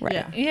kissed. Right.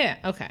 Yeah. Yeah.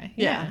 Okay.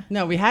 Yeah.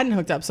 No, we hadn't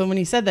hooked up. So when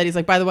he said that, he's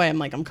like, by the way,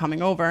 I'm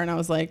coming over. And I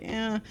was like,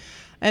 I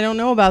don't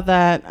know about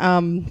that.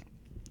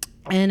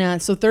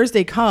 So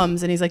Thursday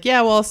comes and he's like,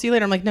 yeah, well, I'll see you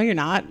later. I'm like, no, you're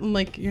not. I'm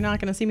like, you're not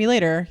going to see me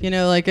later. You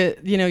know, like,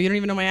 you know, you don't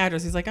even know my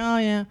address. He's like, oh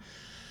yeah.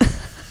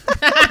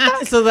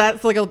 So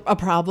that's like a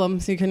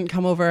problem. So you couldn't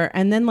come over.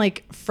 And then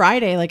like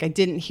Friday, like I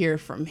didn't hear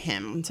from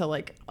him until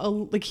like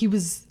he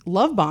was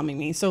love bombing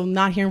me. So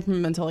not hearing from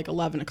him until like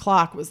 11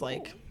 o'clock was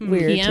like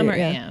weird. PM or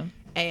yeah. AM?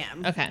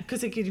 AM. Okay.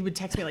 Because he would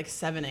text me like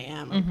 7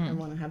 a.m. Mm-hmm. I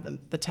want to have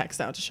the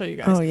text out to show you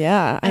guys. Oh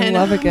yeah. I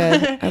love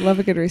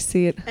a good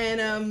receipt.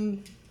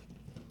 And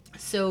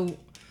so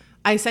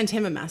I sent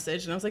him a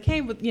message and I was like,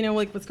 hey, you know,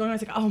 like what's going on? I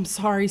was like, oh, I'm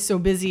sorry, so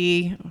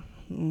busy.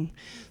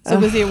 So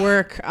busy at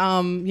work.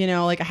 You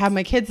know, like I have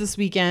my kids this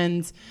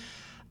weekend.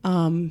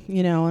 You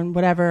know, and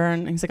whatever.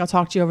 And he's like, I'll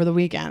talk to you over the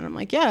weekend. I'm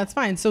like, yeah, that's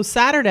fine. So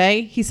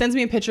Saturday, he sends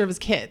me a picture of his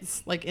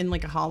kids, like in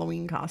like a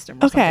Halloween costume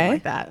or something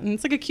like that. And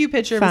it's like a cute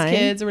picture of his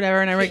kids or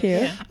whatever. And I write,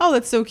 oh,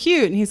 that's so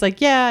cute. And he's like,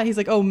 yeah. He's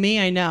like, oh, me,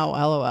 I know.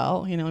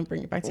 LOL. You know, and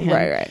bring it back to him.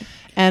 Right.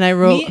 And I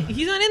wrote,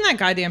 he's not in that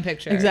goddamn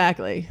picture.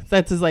 Exactly.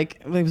 That's his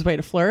like his way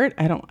to flirt.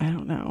 I don't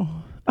know.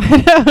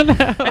 I don't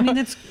know. I mean,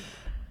 that's.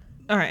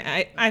 All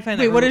right, I find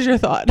that. Wait, what is your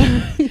thought?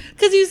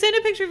 Because you send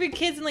a picture of your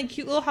kids in like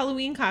cute little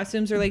Halloween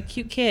costumes or like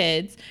cute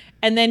kids,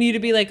 and then you to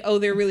be like, oh,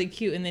 they're really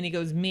cute, and then he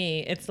goes,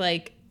 me. It's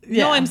like,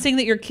 no, I'm saying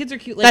that your kids are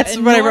cute. Like that's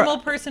a what normal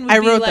person would I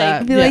be wrote like,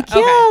 that. Be like, yeah,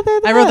 okay.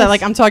 they're the I wrote that best.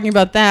 like I'm talking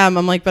about them.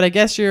 I'm like, but I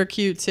guess you're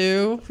cute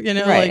too. You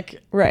know,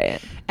 like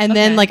right. And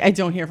then like I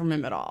don't hear from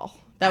him at all.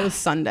 That was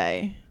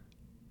Sunday.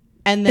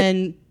 And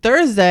then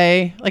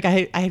Thursday, like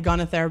I had gone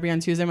to therapy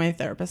on Tuesday. My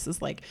therapist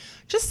is like,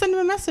 just send him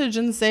a message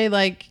and say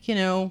like, you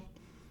know,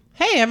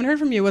 hey, I haven't heard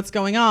from you. What's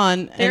going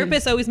on?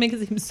 Therapists always make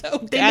it seem so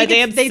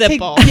goddamn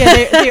simple.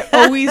 They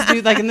always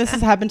do. Like, and this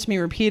has happened to me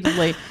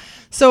repeatedly.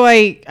 So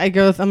I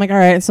go, I'm like, all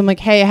right. So I'm like,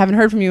 hey, I haven't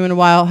heard from you in a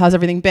while. How's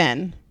everything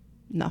been?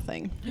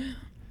 Nothing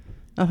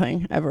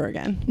ever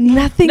again.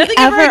 Nothing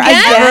ever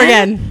Ever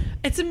again.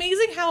 It's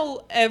amazing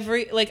how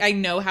I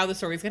know how the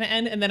story's gonna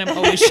end, and then I'm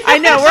always shocked. I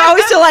know, we're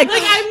always still like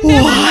I'm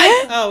never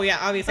like, oh yeah,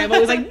 obviously I'm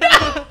always like,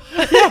 no.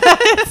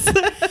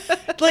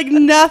 Like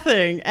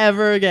nothing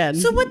ever again.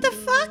 So what the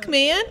fuck,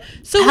 man?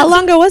 So how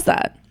long ago was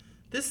that?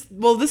 This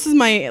is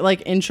my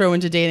like intro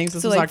into dating. So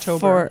this was like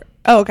October.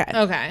 Okay.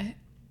 Okay.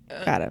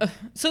 Got it.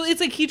 So it's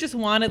like he just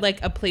wanted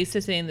like a place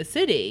to stay in the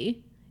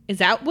city. Is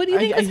that what you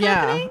think is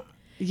happening?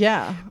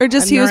 Yeah. Or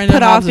just he was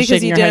put off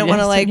because you didn't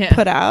want to like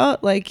put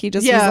out. Like he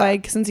just was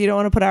like, since you don't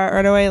want to put out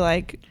right away,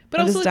 like, but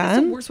also like,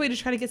 that's the worst way to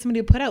try to get somebody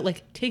to put out.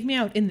 Like, take me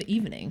out in the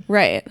evening.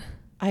 Right.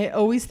 I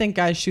always think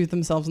guys shoot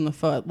themselves in the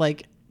foot.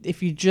 Like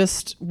if you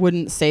just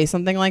wouldn't say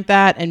something like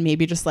that, and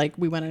maybe just like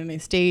we went on a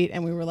nice date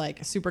and we were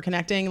like super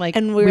connecting, like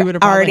and we would were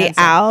have probably already had sex.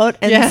 out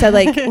and Yeah. said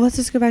like, let's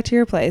just go back to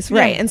your place,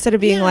 right? Instead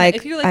of being like,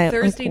 if you're like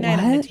Thursday night,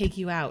 I'm gonna what? take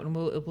you out, and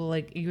we'll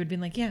like you would have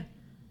been like, yeah,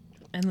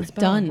 and let's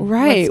Done.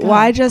 Right? Let's go.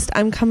 Why just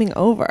I'm coming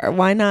over?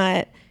 Why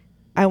not?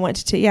 I want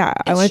to I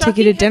want to take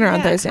you to dinner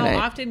on Thursday night.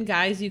 How often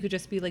guys you could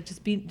just be like,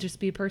 just be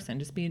a person,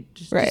 just Right.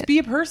 Just be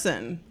a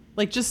person.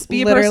 Like just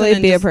be Literally a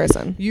person. be a just,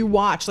 person. You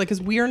watch, like, because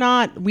we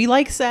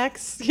like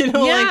sex, you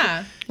know, Yeah.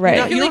 like,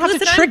 Right. You You're don't like, have to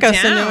 "Listen, trick I'm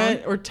us down."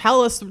 into it or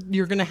tell us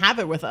you're gonna have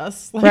it with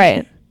us, like,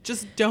 Right.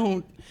 Just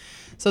don't.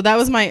 So that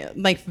was my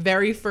like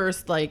very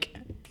first like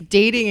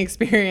dating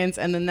experience,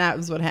 and then that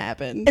was what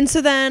happened. And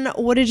so then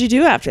what did you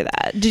do after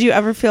that? Did you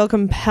ever feel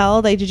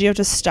compelled? Like, did you have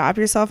to stop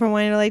yourself from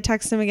wanting to like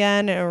text him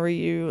again, or were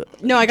you?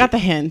 No, I got the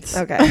hint.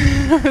 Okay.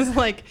 I was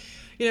like,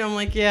 I'm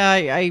like, yeah,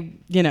 I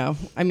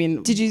I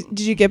mean, Did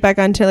you get back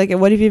onto like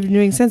what have you been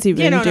doing since? You've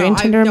been doing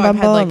Tinder and I've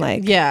had, Bumble and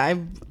like yeah,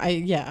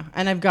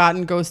 and I've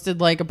gotten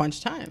ghosted like a bunch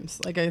of times.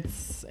 Like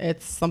it's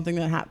something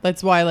that happens.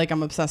 That's why like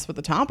I'm obsessed with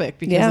the topic,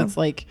 because it's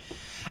like,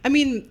 I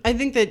mean, I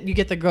think that you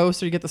get the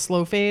ghost or you get the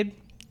slow fade.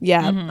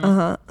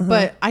 yeah,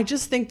 But I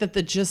just think that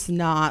the just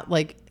not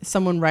like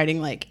someone writing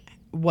like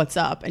what's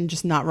up and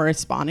just not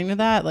responding to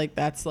that, like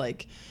that's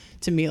like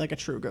to me like a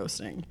true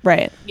ghosting.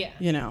 right. Yeah.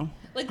 You know.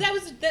 Like that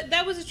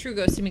was a true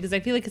ghost to me, because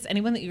I feel like it's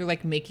anyone that you're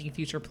like making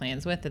future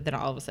plans with that then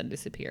all of a sudden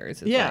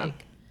disappears. It's Yeah.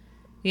 like,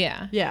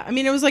 yeah. Yeah. I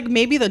mean, it was like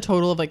maybe the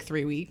total of like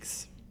 3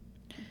 weeks.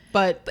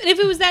 But But if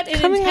it was that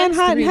Coming on intense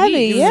hot and 3 heavy,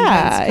 weeks,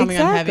 yeah. coming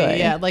on exactly. heavy.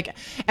 Yeah. Like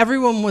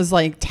everyone was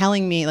like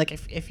telling me, like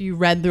if you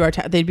read through our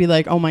they'd be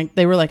like,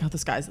 they were like, oh,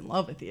 this guy's in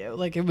love with you.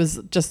 Like it was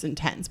just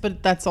intense.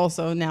 But that's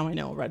also, now I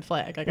know, a red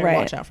flag. Like I Right.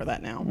 watch out for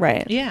that now.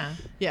 Right. Yeah.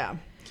 Yeah.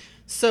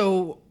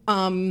 So,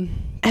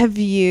 Have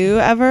you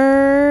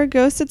ever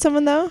ghosted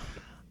someone though?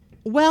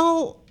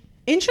 well,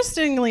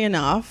 interestingly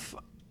enough,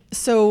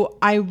 so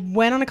I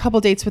went on a couple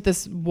dates with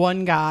this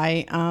one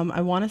guy.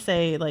 I want to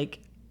say like,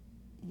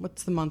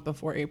 what's the month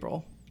before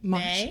April?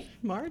 May?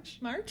 March?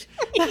 March?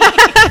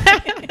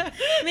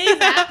 May's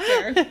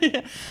after.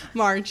 Yeah.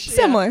 March.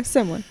 yeah.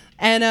 Similar.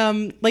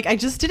 And like I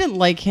just didn't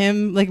like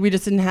him. Like we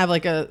just didn't have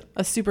like a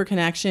super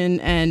connection.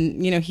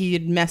 And he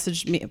had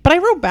messaged me, but I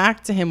wrote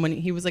back to him when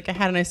he was like, I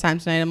had a nice time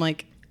tonight. I'm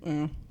like,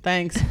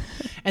 thanks.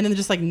 And then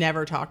just like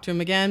never talked to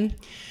him again.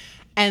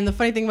 And the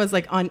funny thing was,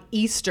 like on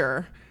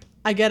Easter,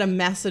 I get a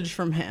message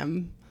from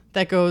him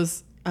that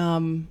goes,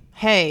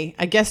 hey,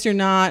 I guess you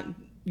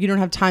don't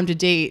have time to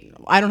date.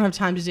 I don't have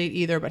time to date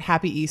either, but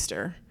happy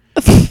Easter.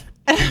 And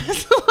I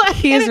was like,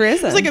 He is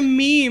risen. It's like a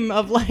meme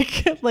of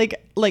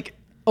like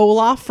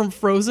Olaf from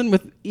Frozen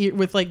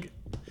with like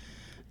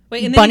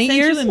Wait, and then bunny he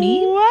sent ears. you a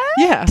meme? What?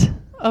 Yeah,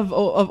 of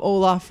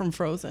Olaf from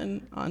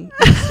Frozen on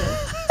Easter.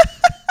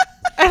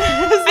 And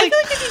I was I like, feel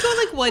like if you go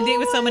like one date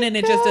with someone and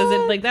it just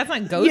doesn't, like, that's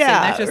not ghosting.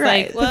 Yeah, That's just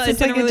right. like, well, That's it just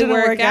didn't like, it really didn't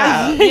work work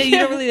out. out. Yeah, you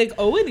don't really like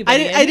owe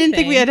anybody. I didn't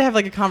think we had anything. to have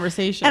like a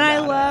conversation.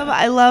 And about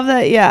I love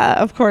that.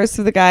 Yeah, of course,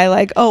 with the guy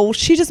like, oh,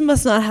 she just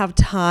must not have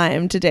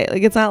time to date.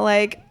 Like it's not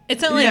like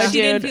It's not like Yeah.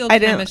 she didn't dude, feel I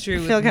didn't chemistry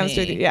with feel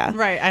chemistry me. with you. Yeah, it.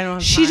 Right. I don't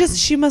have She time.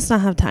 she must not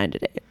have time to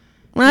date.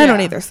 Well, I don't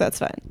Yeah. either, so that's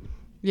fine.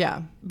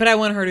 Yeah. But I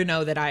want her to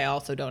know that I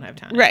also don't have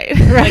time. Right.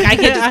 Like I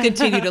can't just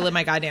continue to live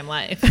my goddamn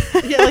life.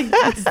 Yeah, like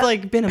it's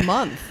like been a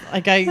month.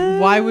 Like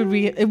why would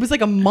we? It was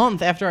like a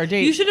month after our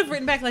date. You should have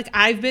written back like,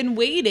 I've been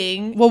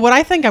waiting. Well, what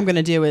I think I'm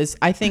gonna do is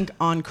I think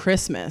on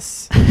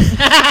Christmas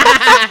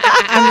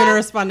I'm gonna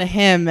respond to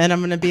him and I'm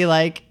gonna be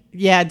like,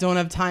 yeah, don't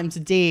have time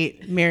to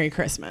date. Merry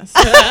Christmas.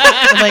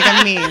 Like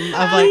a meme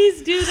of like,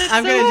 Please do that.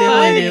 I'm so gonna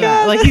definitely do fun.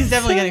 that. Like he's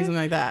definitely getting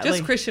something like that. Just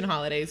like, Christian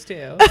holidays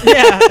too.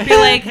 yeah. Be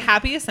like,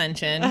 happy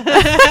Ascension. Don't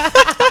have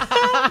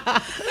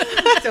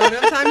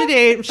time to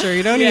date. I'm sure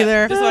you don't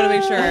either. Just want to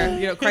make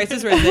sure, Christ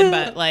is risen,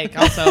 but like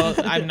also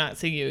I'm not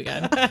seeing you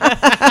again.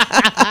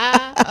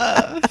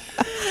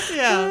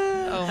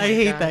 Yeah. Oh my I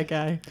hate God. that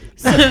guy.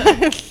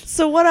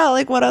 So what else?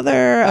 Like what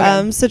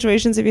other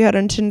situations have you had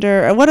on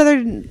Tinder? Or what other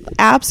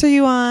apps are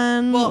you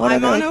on? Well, What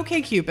I'm other, on like-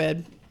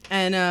 OkCupid,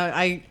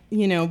 and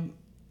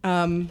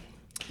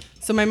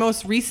so my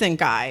most recent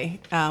guy,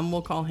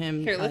 we'll call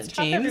him Here, let's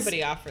top James.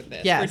 everybody off for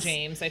this. Yes. For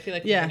James. I feel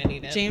like Yeah, we're gonna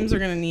need it. James, we're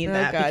gonna need Oh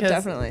that God, because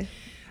definitely.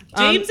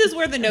 James is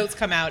where the notes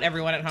come out,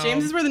 everyone at home.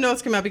 James is where the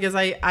notes come out because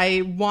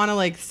I want to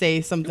like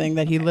say something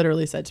that he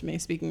literally said to me.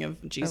 Speaking of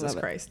Jesus love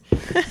it. Christ,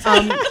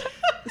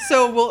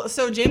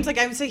 so James, like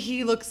I would say,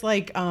 he looks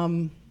like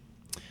an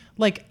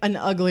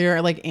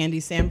uglier like Andy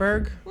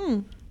Samberg.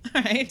 All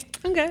right.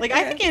 Okay. Like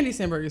I think Andy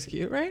Samberg is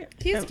cute, right?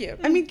 He's cute.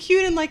 I mean,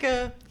 cute in like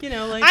a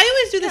like. I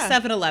always do the Yeah.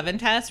 7-Eleven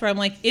test where I'm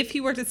like, if he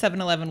worked at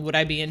 7-Eleven, would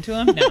I be into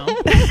him? No.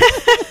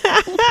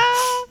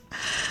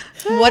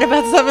 What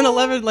about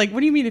 7-Eleven? Like,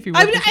 what do you mean if you?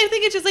 I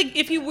think it's just like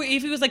if he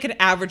was like an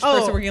average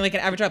person working like an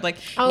average job, like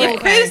if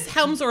Chris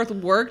Hemsworth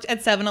worked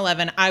at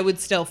 7-Eleven, I would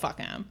still fuck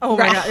him. Oh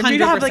my god,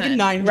 you'd have like 100%.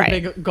 900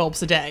 big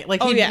gulps a day.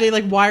 Like, he'd be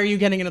like, why are you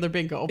getting another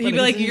big gulp? He'd be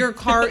like, your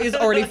car is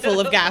already full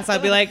of gas.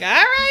 I'd be like, all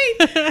right.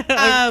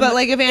 But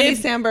like if Andy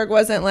Samberg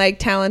wasn't like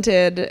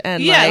talented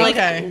and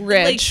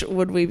rich, like,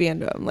 would we be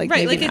into him? Like,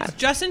 right, maybe like not. if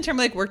Justin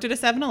Timberlake worked at a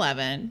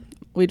 7-Eleven,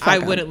 I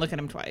wouldn't look at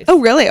him twice. Oh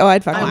really? Oh,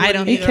 I'd fuck him. I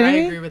don't either. I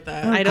me? agree with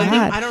that. I don't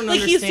think. I don't like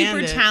he's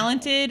understand super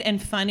talented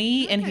and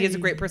funny, and he has a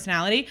great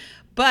personality.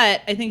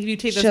 But I think if you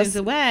take those things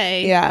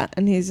away,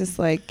 and he's just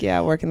like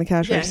working the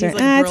cash register.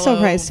 Like I'd still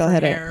probably still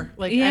hit hair. it.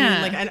 Like,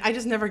 I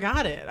just never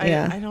got it.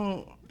 I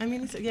don't. I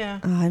mean,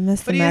 I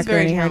miss the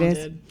macaroni hair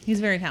days. He's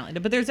very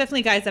talented, but there's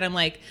definitely guys that I'm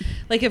like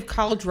if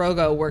Khal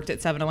Drogo worked at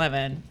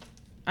 7-Eleven,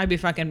 I'd be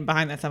fucking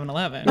behind that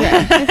 7-Eleven.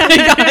 Yeah.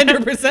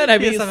 100%. I'd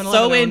be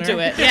so into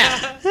it.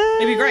 Yeah,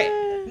 it'd be great.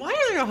 Why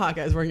are there no hot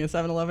guys working at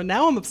 7-Eleven?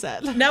 Now I'm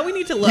upset. Now we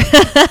need to look.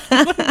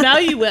 Now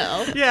you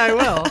will. Yeah, I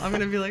will. I'm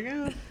gonna be like,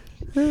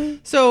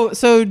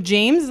 So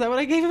James, is that what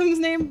I gave him his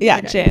name? Yeah,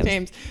 okay,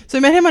 James. So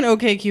I met him on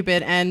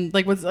OkCupid, and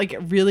like what's like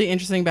really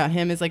interesting about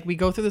him is like we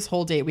go through this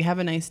whole date. We have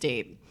a nice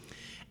date,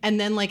 and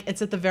then like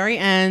it's at the very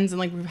end, and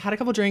like we've had a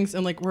couple drinks,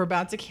 and like we're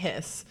about to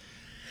kiss,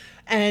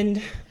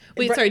 and.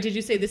 Wait, sorry. Did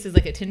you say this is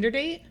like a Tinder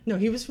date? No,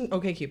 he was from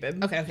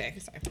OkCupid. Okay,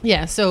 sorry.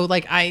 Yeah, so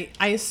like I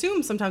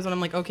assume sometimes when I'm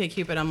like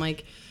OkCupid, I'm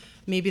like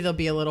maybe they'll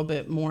be a little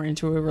bit more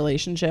into a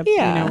relationship,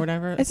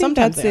 whatever. I think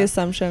sometimes that's the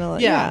assumption.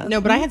 No,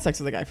 but I had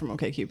sex with a guy from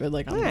OkCupid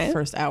like on the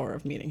first hour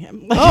of meeting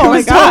him. Like, oh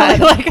my god!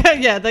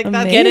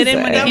 That's get it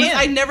in when you can.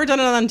 I'd never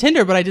done it on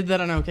Tinder, but I did that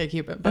on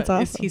OkCupid. But that's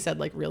awesome. He said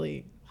like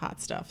really hot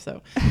stuff,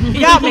 so he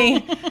got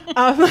me.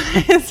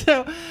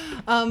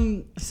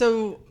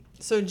 So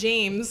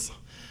James.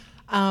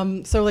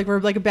 So like we're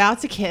like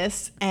about to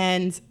kiss,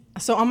 and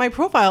so on my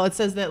profile it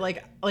says that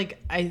like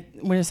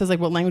when it says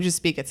like what language you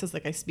speak, it says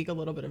like I speak a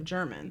little bit of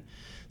German.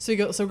 So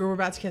we're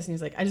about to kiss, and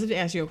he's like, I just have to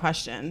ask you a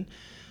question.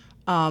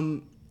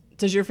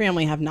 Does your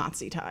family have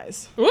Nazi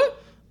ties?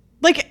 What?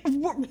 Like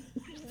we're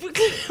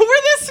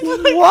this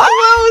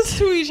close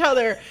to each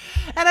other,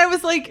 and I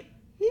was like,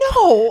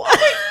 no.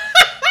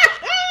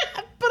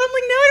 But I'm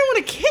like, now I don't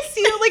want to kiss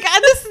you. Like,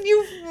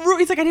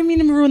 he's like, I didn't mean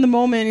to ruin the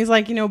moment. He's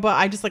like, but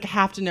I just like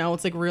have to know.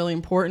 It's like really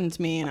important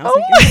to me. And I was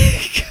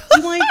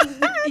I'm like,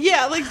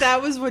 yeah, like that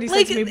was what he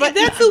said to me. But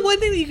that's the one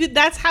thing that you could.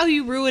 That's how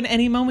you ruin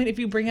any moment if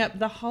you bring up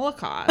the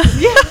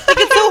Holocaust. Yeah, like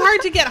it's so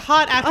hard to get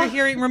hot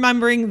after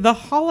remembering the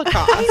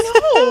Holocaust. I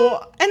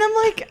know. And I'm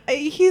like,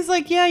 he's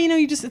like, yeah,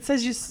 it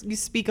says you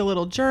speak a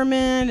little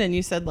German, and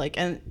you said like,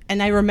 and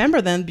I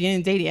remember then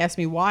beginning of the date, he asked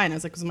me why, and I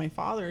was like, because my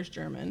father is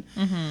German.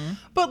 Mm-hmm.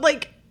 But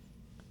like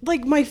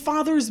my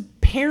father's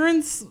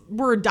parents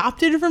were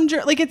adopted from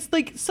Germany. Like it's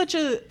like such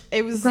a.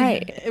 It was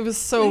It was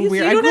so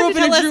weird. I grew up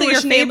in a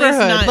Jewish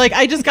neighborhood. Like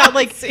I just got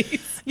like,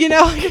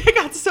 I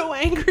got so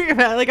angry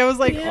about it. Like I was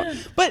like,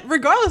 but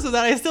regardless of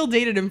that, I still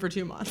dated him for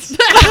 2 months. You're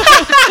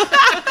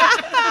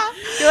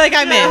like,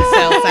 I'm in,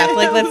 so Seth.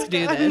 Like let's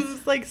do this. I'm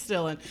like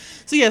still in.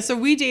 So yeah, so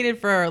we dated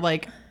for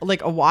like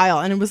a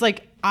while, and it was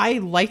like. I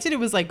liked it. It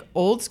was like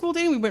old school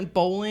dating. We went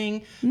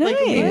bowling. Nice.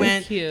 Like we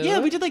went. Cute.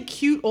 Yeah, we did like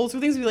cute old school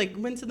things. We like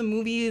went to the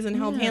movies and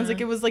held hands. Like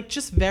it was like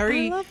just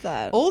very I love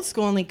that. old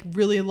school, and like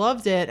really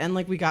loved it. And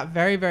like we got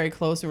very, very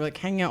close. We were like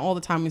hanging out all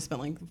the time. We spent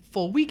like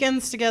full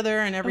weekends together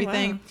and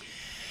everything. Oh, wow.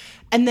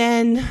 And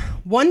then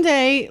one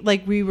day,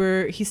 like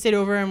he stayed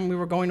over and we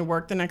were going to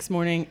work the next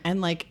morning, and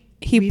like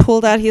he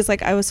pulled out. He's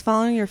like, I was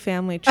following your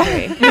family tree.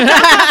 And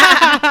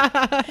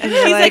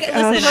he's like,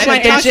 listen,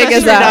 my jig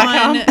is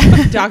on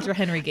Dr.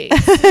 Henry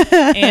Gates,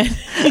 and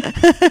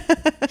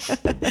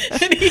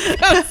he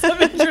found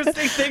some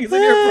interesting things in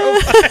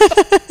your profile.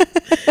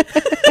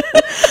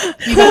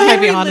 You guys might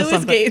be onto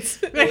something.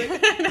 Gates.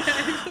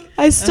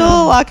 I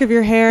stole a lock of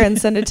your hair and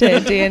sent it to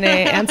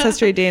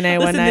Ancestry DNA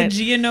one night.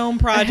 The Genome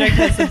Project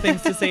has some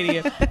things to say to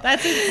you.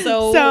 That's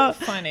so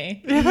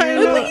funny. But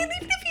even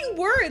if you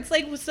were, it's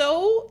like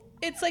so.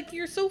 It's like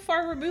you're so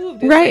far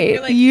removed. It's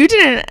right. Like, you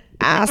didn't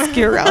ask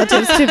your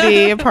relatives to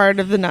be a part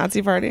of the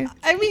Nazi party.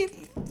 I mean,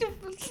 and there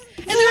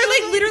are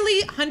like literally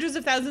hundreds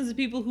of thousands of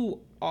people who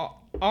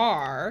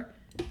are.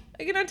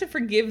 Like, not to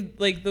forgive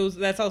like those.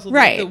 That's also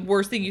like, the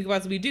worst thing you could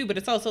possibly do. But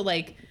it's also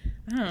like,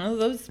 I don't know.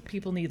 Those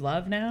people need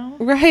love now.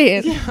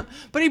 Right. Yeah.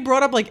 But he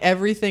brought up like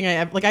everything I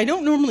have. Like I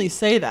don't normally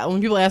say that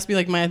when people ask me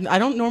like I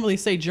don't normally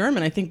say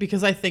German. I think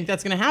because I think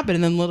that's gonna happen,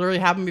 and then literally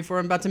happened before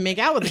I'm about to make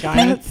out with the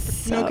guy.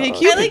 Okay,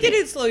 cute. I like it.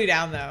 It slow you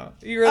down though.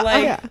 You were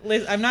like,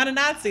 I'm not a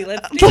Nazi.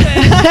 Let's do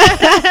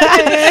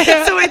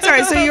it. So wait,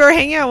 sorry. So you were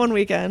hanging out one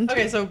weekend.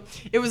 Okay, so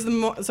it was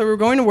so we were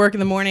going to work in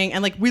the morning,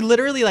 and like we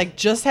literally like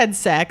just had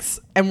sex,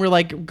 and we're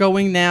like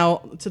going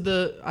now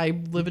to I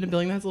live in a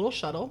building that has a little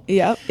shuttle.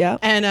 Yep.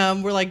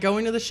 And we're like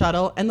going to the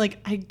shuttle, and like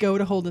I go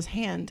to hold his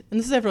hand, and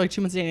this is after like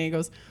 2 months dating, and he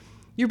goes,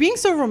 "You're being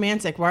so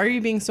romantic. Why are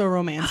you being so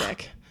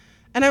romantic?"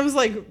 And I was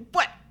like,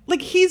 "What?"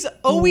 Like he's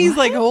always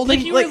like holding.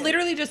 Like you were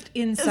literally just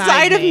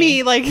inside of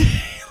me, like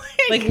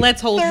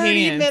let's hold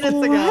 30 hands.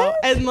 minutes ago,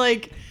 and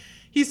like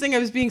he's saying I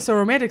was being so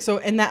romantic. So,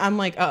 and that I'm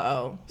like,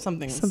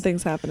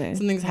 something's happening.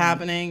 Something's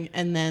happening.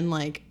 And then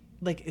like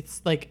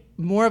it's like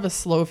more of a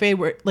slow fade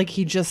where like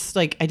he just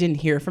like I didn't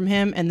hear from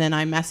him, and then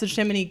I messaged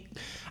him and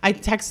I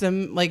texted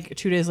him like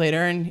 2 days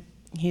later, and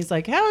he's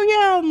like, hell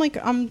yeah,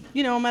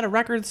 I'm at a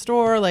record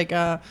store, like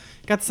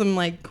got some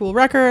like cool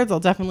records, I'll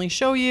definitely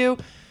show you.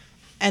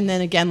 And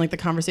then again, like the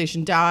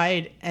conversation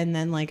died, and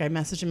then like I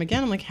messaged him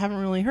again, I'm like, haven't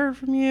really heard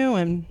from you,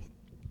 and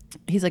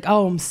he's like,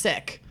 oh, I'm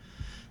sick.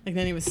 Like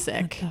then he was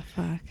sick. What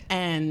the fuck?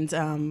 And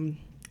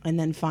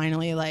then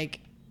finally,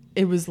 like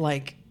it was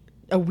like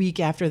a week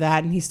after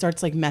that, and he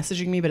starts like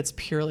messaging me, but it's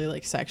purely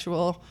like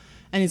sexual.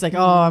 And he's like,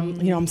 oh,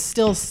 I'm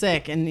still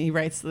sick. And he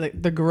writes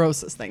the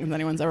grossest things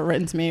anyone's ever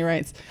written to me. He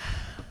writes,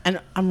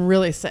 and I'm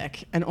really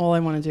sick, and all I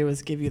want to do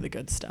is give you the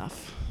good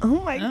stuff.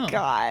 Oh my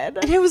God.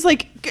 And it was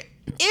like,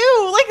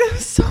 ew, like that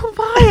was so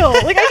vile.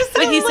 Like I just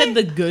But he said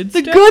the good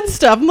stuff. The good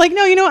stuff. I'm like,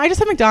 no, I just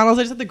had McDonald's.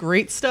 I just had the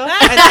great stuff.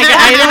 And like,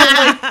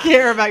 I don't like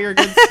care about your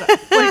good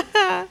stuff. Like,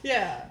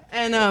 yeah.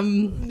 And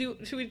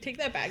Should we take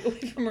that bag away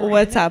from her?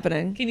 What's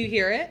happening? Can you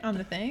hear it on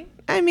the thing?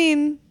 I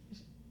mean,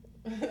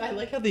 I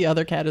like how the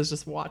other cat is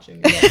just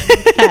watching. Yeah.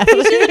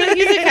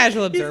 He's a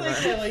casual observer.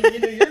 He's like,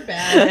 you're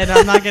bad, and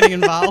I'm not getting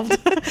involved.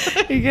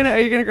 are you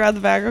gonna grab the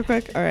bag real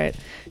quick? All right.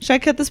 Should I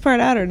cut this part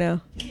out or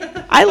no?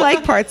 I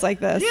like parts like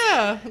this.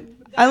 Yeah.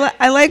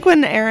 I like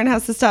when Aaron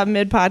has to stop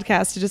mid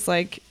podcast to just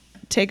like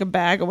take a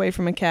bag away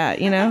from a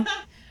cat, you know?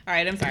 All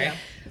right, I'm sorry. Yeah.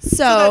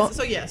 So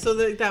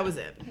that was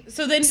it.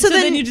 So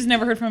then you just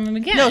never heard from him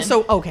again. No,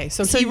 so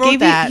he wrote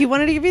that. He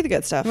wanted to give you the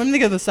good stuff. Let me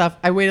think of the stuff.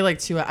 I waited like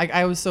 2 hours.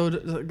 I was so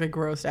like,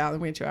 grossed out. I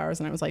waited 2 hours,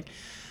 and I was like,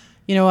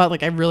 you know what?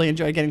 Like I really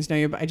enjoyed getting to know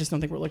you, but I just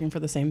don't think we're looking for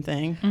the same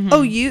thing. Mm-hmm.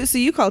 Oh,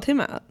 you called him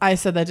out. I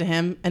said that to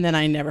him, and then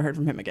I never heard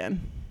from him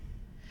again.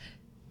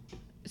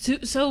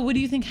 So what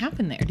do you think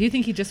happened there? Do you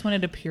think he just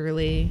wanted to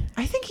purely?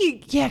 I think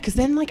because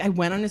then like I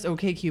went on his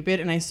OkCupid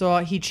and I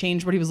saw he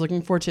changed what he was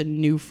looking for to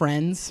new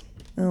friends.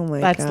 Oh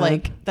my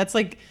God. That's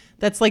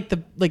like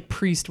the like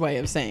priest way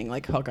of saying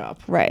like hook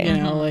up. Right. You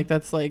know, like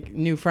that's like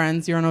new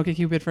friends. You're on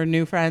OkCupid for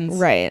new friends.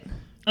 Right.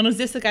 And was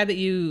this the guy that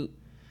you?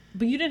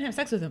 But you didn't have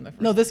sex with him the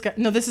first.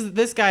 No,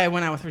 this guy I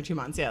went out with for 2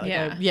 months.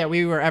 Yeah. Like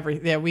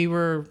we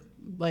were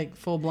like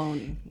full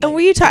blown. And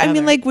were you talking? I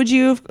mean, like, would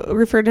you have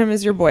referred to him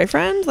as your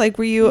boyfriend? Like,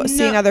 were you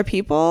seeing other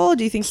people?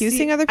 Do you think he was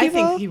seeing other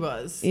people? I think he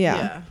was.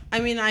 Yeah. I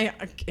mean, I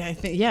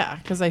think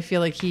because I feel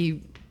like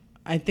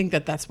I think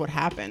that's what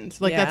happened.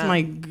 Like Yeah. that's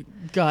my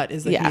gut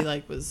is that Yeah. he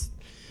like was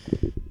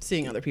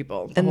seeing other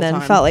people And then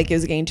felt like he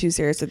was getting too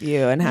serious with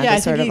you and had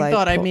to sort of like. I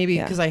thought I maybe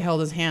because I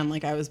held his hand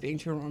like I was being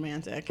too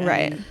romantic.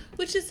 Right.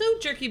 Which is so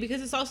jerky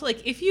because it's also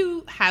like if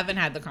you haven't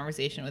had the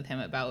conversation with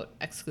him about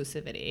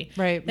exclusivity,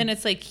 right, then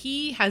it's like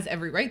he has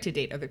every right to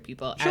date other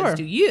people, sure. as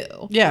do you.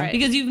 Yeah. Right.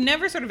 Because you've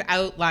never sort of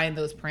outlined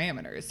those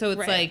parameters. So it's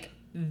Right. like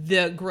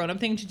the grown-up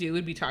thing to do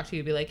would be talk to you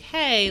and be like,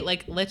 hey,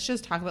 like let's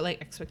just talk about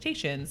like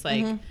expectations.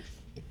 Like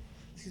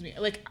excuse me,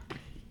 like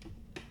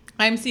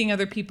I'm seeing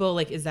other people,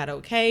 like, is that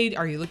okay?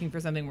 Are you looking for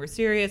something more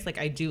serious? Like,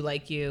 I do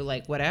like you,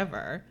 like,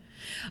 whatever.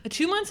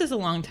 2 months is a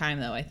long time,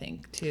 though, I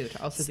think, too,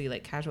 to also be,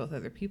 like, casual with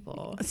other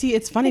people. See,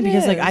 it's funny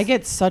because, like, I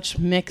get such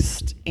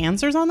mixed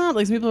answers on that.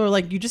 Like, some people are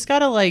like, you just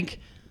gotta, like,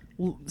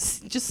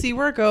 just see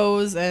where it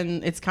goes.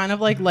 And it's kind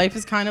of like, life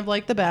is kind of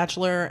like The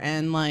Bachelor.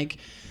 And, like,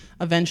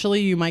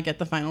 eventually you might get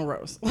the final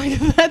rose. Like,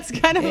 that's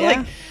kind of,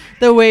 like,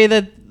 the way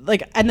that,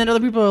 like, and then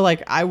other people are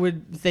like,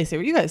 they say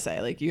what you guys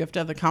say. Like, you have to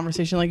have the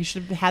conversation like you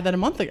should have had that a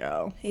month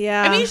ago.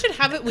 Yeah. I mean, you should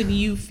have it when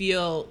you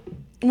feel...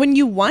 When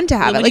you want to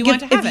have it. Like,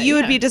 if you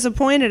would be yeah.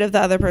 disappointed if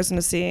the other person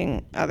is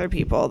seeing other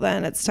people,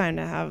 then it's time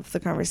to have the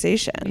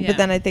conversation. Yeah. But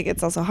then I think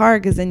it's also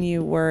hard because then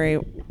you worry.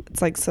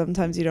 It's like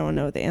sometimes you don't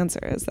know what the answer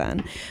is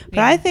then. But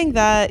I think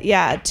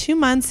that, 2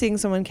 months seeing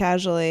someone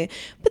casually.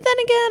 But then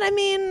again, I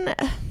mean,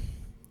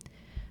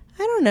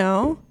 I don't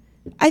know.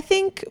 I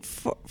think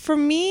for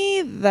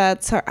me,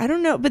 that's hard. I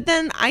don't know. But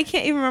then I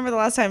can't even remember the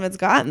last time it's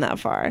gotten that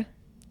far.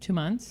 2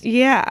 months?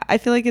 Yeah. I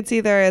feel like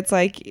it's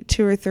like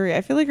 2 or 3.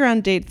 I feel like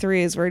around date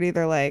 3 is where it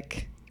either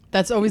like...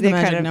 That's always the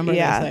magic number.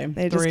 Yeah. They say.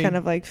 They 3. just kind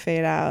of like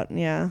fade out.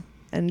 Yeah.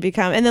 And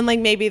then like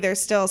maybe there's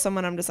still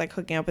someone I'm just like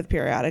hooking up with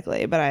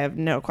periodically, but I have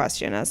no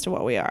question as to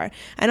what we are.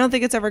 I don't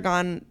think it's ever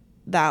gone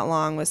that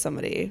long with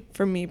somebody,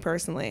 for me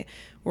personally,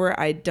 where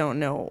I don't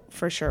know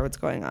for sure what's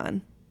going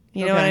on.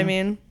 You know what I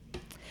mean?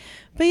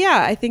 But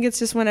yeah, I think it's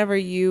just whenever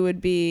you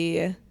would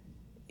be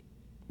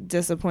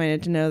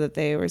disappointed to know that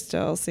they were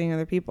still seeing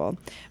other people.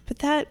 But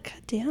that,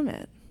 god damn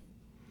it.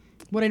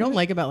 What I don't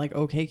like about like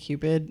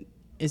OkCupid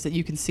is that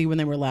you can see when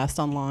they were last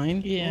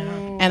online. Yeah.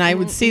 And I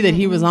would see that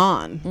he was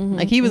on.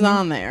 Like he was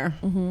on there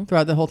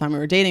throughout the whole time we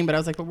were dating. But I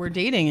was like, but we're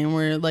dating and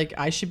we're like,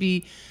 I should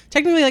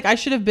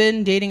have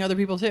been dating other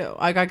people too.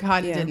 I got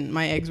caught and didn't.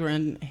 My eggs were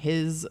in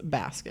his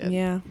basket.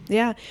 Yeah.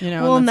 Yeah. You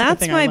know, well, and the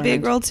that's thing my I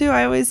big learned. role too.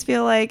 I always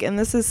feel like, and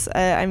this is,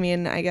 I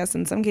mean, I guess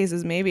in some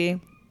cases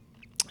maybe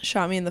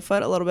shot me in the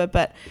foot a little bit,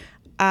 but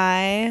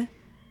my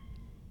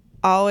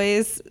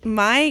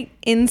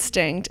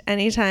instinct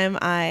anytime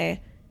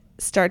I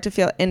start to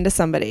feel into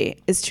somebody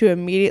is to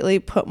immediately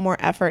put more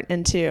effort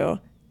into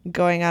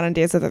going out on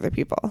dates with other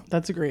people.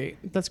 That's great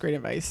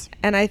advice.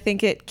 And I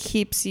think it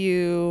keeps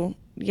you,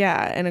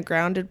 in a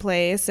grounded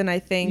place. And I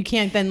think you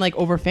can't then like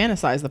over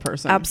fantasize the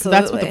person. Absolutely.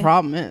 That's what the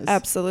problem is.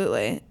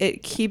 Absolutely.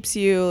 It keeps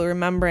you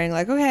remembering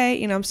like,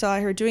 okay, I'm still out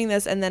here doing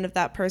this. And then if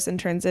that person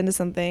turns into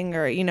something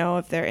or,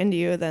 if they're into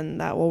you, then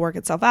that will work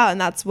itself out.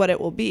 And that's what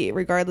it will be,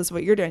 regardless of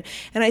what you're doing.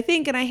 And I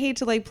think, and I hate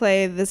to like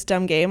play this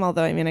dumb game,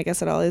 although I mean, I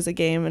guess it all is a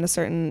game to a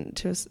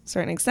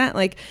certain extent.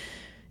 Like,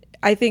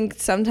 I think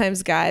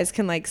sometimes guys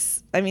can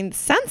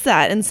sense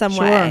that in some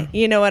way,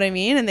 you know what I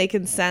mean? And they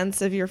can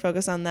sense if you're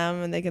focused on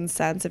them, and they can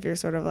sense if you're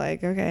sort of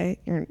like, okay,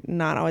 you're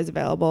not always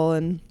available.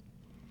 And,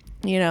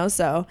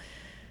 so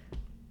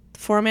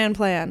 4-man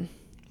plan.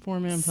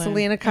 4-man plan.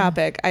 Selena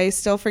Kopic. I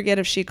still forget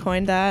if she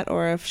coined that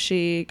or if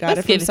she got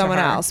it from someone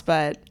else,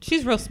 but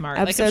she's real smart.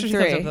 Episode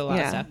 3.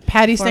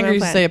 Patty Singer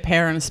used to say a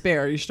pair and a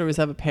spare. You should always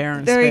have a pair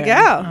and a spare. There you go.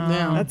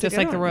 Yeah. That's just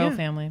like the royal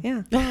family.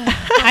 Yeah.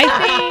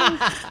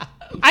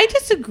 I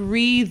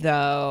disagree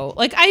though.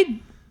 Like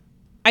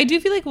I do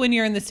feel like when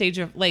you're in the stage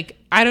of like,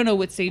 I don't know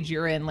what stage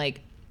you're in,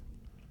 like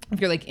if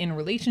you're like in a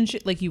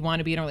relationship, like you want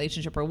to be in a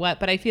relationship or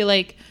what, but I feel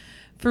like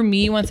for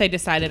me, once I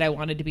decided I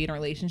wanted to be in a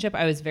relationship,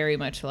 I was very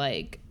much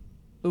like,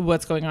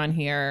 what's going on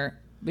here?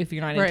 If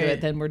you're not into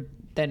it,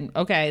 then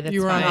okay, that's fine.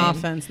 You were on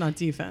offense, not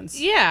defense.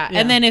 Yeah.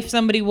 And then if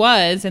somebody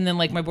was, and then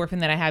like my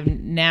boyfriend that I have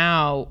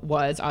now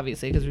was,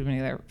 obviously, because we've been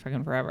together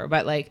fucking forever,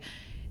 but like,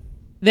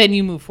 then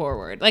you move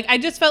forward. Like, I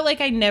just felt like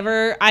I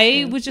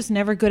was just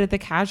never good at the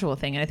casual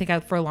thing. And I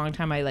think for a long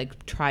time, I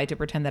like tried to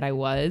pretend that I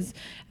was.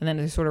 And then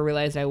I sort of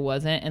realized I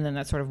wasn't. And then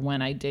that's sort of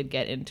when I did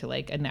get into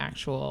like an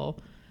actual,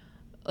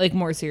 like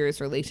more serious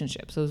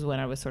relationship. So it was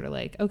when I was sort of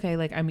like, okay,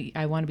 like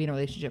I want to be in a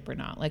relationship or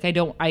not. Like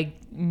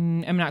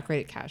I'm not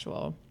great at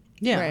casual.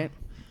 Yeah. Right.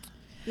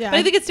 Yeah. But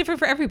I think it's different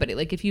for everybody.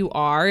 Like if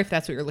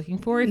that's what you're looking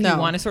for, if you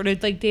want to sort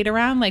of like date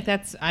around, like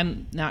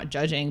I'm not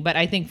judging. But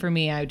I think for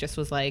me, I just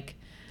was like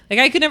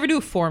I could never do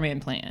a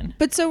 4-man plan.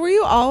 But so were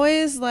you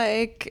always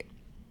like,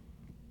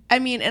 I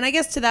mean, and I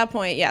guess to that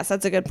point, yes,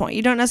 that's a good point.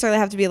 You don't necessarily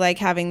have to be like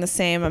having the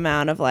same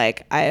amount of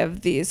like, I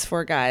have these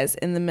 4 guys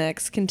in the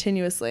mix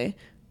continuously.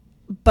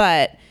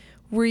 But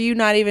were you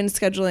not even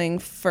scheduling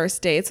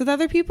first dates with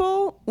other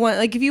people?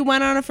 Like if you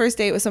went on a first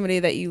date with somebody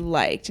that you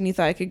liked and you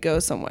thought I could go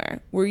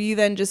somewhere, were you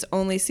then just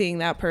only seeing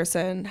that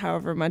person,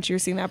 however much you're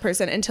seeing that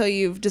person, until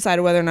you've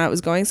decided whether or not it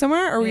was going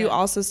somewhere? Or were you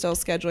also still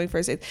scheduling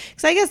first dates?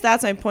 Because I guess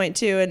that's my point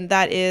too. And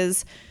that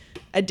is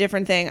a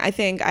different thing. I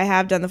think I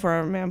have done the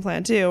 4-man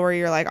plan too, where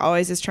you're like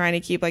always just trying to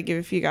keep like,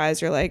 if you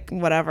guys are like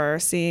whatever,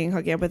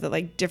 hooking up with it,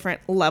 like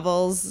different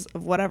levels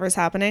of whatever's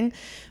happening.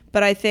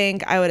 But I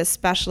think I would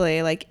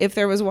especially, like, if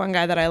there was one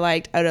guy that I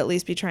liked, I would at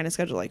least be trying to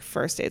schedule, like,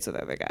 first dates with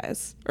other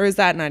guys. Or is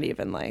that not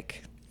even,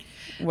 like...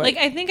 Like,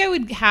 I think I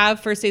would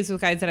have first dates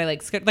with guys that I,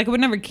 like, I would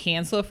never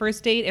cancel a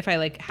first date if I,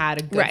 like, had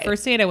a good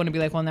first date. I wouldn't be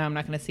like, well, no, I'm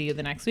not going to see you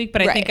the next week.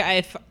 But I think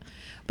I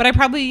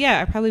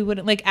probably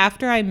wouldn't. Like,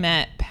 after I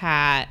met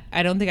Pat,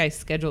 I don't think I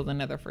scheduled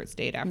another first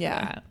date after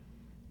that.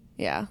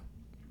 Yeah.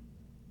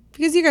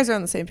 Because you guys are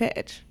on the same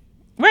page.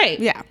 Right.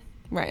 Yeah.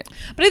 Right.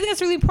 But I think that's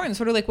really important,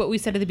 sort of like what we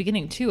said at the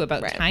beginning, too,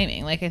 about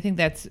timing. Like, I think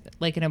that's,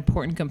 like, an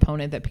important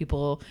component that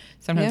people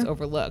sometimes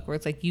overlook, where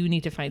it's like you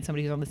need to find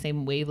somebody who's on the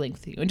same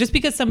wavelength to you. And just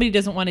because somebody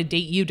doesn't want to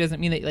date you doesn't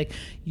mean that, like,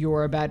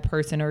 you're a bad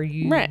person or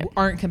you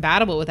aren't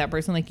compatible with that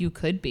person. Like, you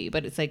could be.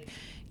 But it's like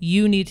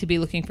you need to be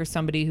looking for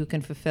somebody who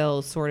can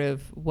fulfill sort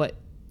of what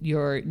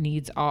your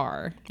needs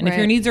are. And if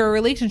your needs are a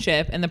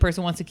relationship and the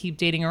person wants to keep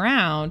dating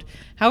around,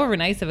 however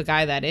nice of a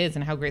guy that is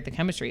and how great the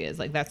chemistry is,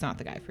 like that's not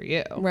the guy for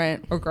you.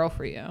 Right. Or girl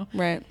for you.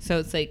 Right. So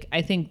it's like,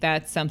 I think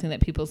that's something that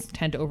people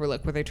tend to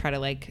overlook, where they try to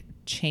like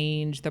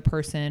change the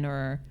person,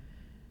 or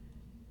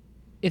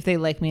if they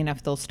like me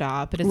enough, they'll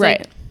stop. But it's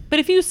like, but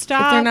if you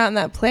stop, if they're not in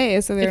that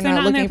place, or they're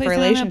not looking for a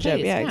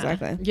relationship. Yeah,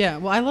 exactly. Yeah.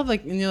 Well, I love,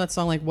 like, you know, that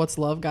song, like, What's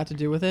Love Got to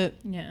Do with It?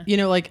 Yeah. You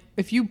know, like,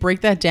 if you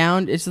break that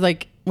down, it's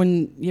like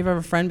when you have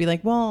a friend be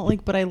like, well,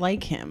 like, but I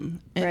like him.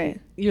 And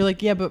you're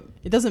like, yeah, but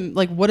it doesn't,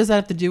 like, what does that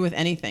have to do with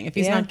anything? If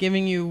he's not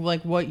giving you,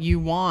 like, what you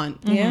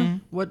want,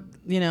 what,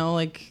 you know,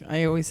 like,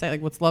 I always say,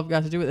 like, what's love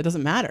got to do with it? It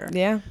doesn't matter.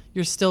 Yeah.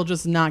 You're still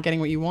just not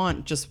getting what you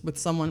want just with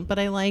someone, but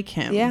I like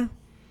him. Yeah.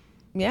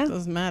 Yeah. It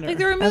doesn't matter. Like,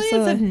 there are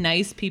millions of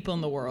nice people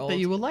in the world that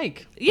you will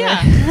like. Yeah.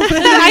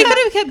 I could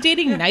have kept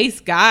dating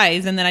nice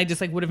guys, and then I just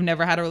like would have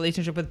never had a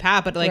relationship with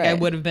Pat, but like I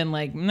would have been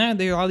like, no,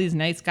 there are all these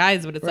nice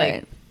guys, but it's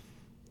like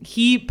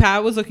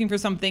Pat was looking for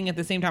something at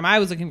the same time I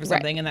was looking for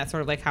something, and that's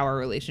sort of like how our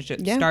relationship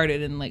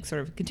started and like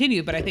sort of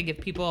continued. But I think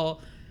if people,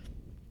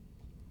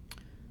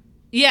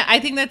 I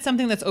think that's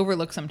something that's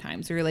overlooked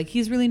sometimes, where you're like,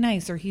 he's really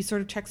nice, or he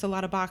sort of checks a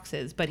lot of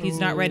boxes, but he's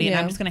not ready, and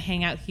I'm just going to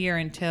hang out here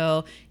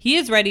until he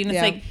is ready. And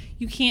it's like,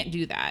 you can't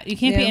do that. You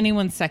can't be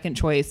anyone's second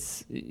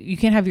choice. You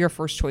can't have your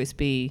first choice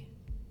be,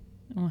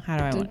 well, how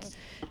do I want?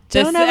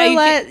 Don't ever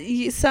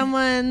let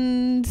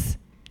someone's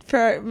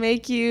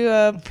make you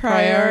a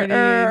priority,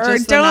 or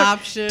just an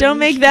option. Don't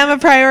make them a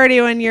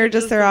priority when you're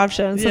just their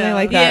option. Something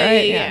like that,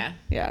 right?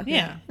 Yeah.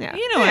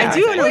 You know, I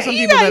do know some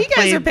people that you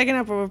guys are picking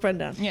up what we're putting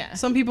down. Yeah.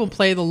 Some people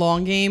play the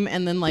long game,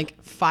 and then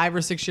like 5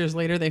 or 6 years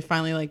later, they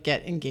finally like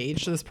get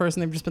engaged to this person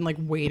they've just been like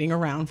waiting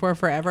around for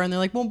forever, and they're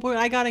like, "Well, boy,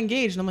 I got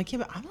engaged," and I'm like, "Yeah,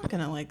 but I'm not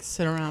gonna like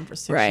sit around for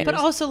 6 years." But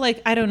also,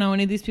 like, I don't know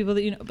any of these people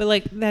that you know, but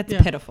like, that's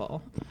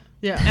pitiful.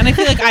 Yeah. And I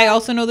feel like I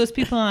also know those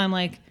people, and I'm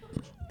like,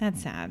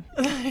 that's sad.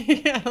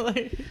 Yeah,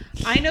 like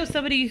I know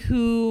somebody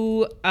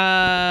who,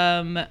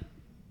 I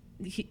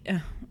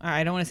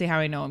don't want to say how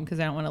I know him because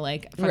I don't want to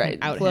like fucking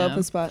out blow him. up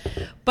the spot.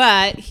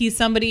 But he's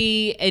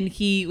somebody, and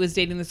he was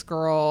dating this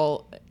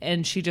girl,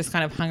 and she just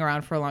kind of hung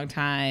around for a long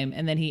time,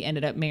 and then he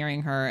ended up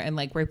marrying her. And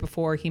like right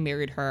before he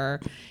married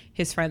her,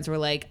 his friends were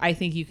like, "I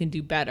think you can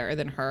do better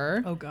than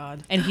her." Oh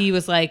God. And he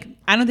was like,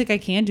 "I don't think I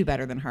can do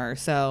better than her,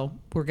 so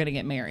we're gonna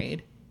get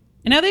married."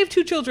 And now they have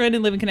 2 children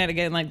and live in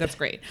Connecticut, and like that's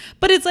great.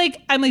 But it's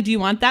like, I'm like, do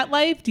you want that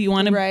life? Do you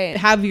want to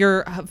have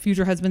your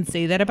future husband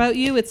say that about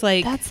you? It's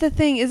like, that's the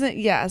thing, isn't?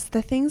 Yes,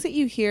 the things that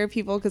you hear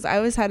people, because I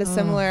had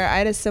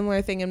a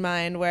similar thing in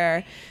mind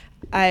where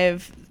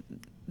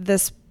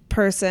this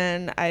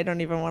person, I don't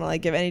even want to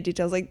like give any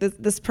details. Like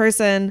this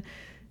person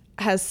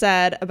has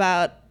said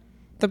about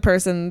the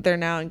person they're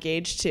now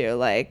engaged to,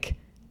 like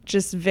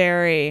just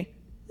very.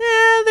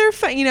 They're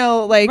fine, you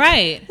know, like,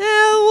 right.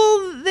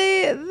 Well,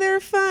 they're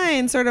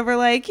fine, sort of, or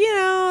like, you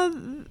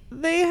know,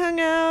 they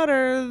hung out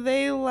or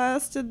they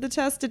lasted the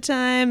test of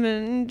time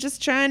and just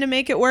trying to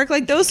make it work,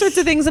 like those sorts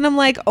of things. And I'm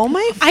like, oh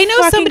my, I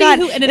know somebody God,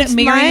 who ended up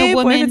marrying a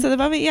woman. Said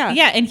above it, yeah,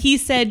 and he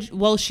said,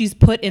 well, she's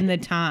put in the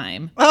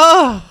time.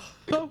 Oh,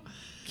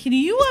 can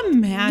you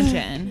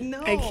imagine?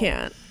 No, I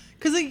can't.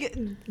 Because like,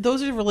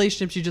 those are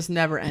relationships you just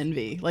never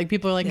envy. Like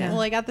people are like,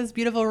 well, I got this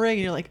beautiful ring,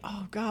 and you're like,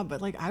 oh God,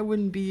 but like I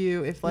wouldn't be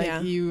you if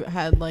like you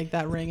had like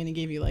that ring and he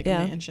gave you like a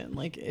mansion.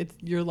 Like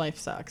your life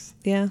sucks.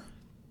 Yeah,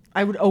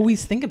 I would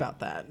always think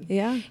about that.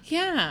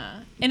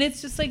 Yeah, and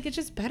it's just like, it's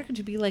just better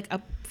to be like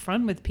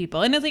upfront with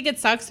people. And I think it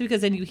sucks because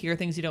then you hear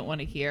things you don't want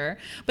to hear.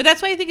 But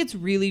that's why I think it's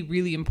really,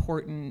 really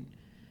important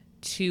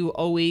to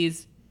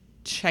always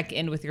check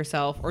in with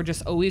yourself, or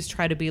just always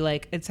try to be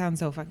like, it sounds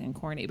so fucking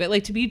corny, but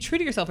like to be true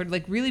to yourself, or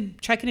like really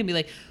check in and be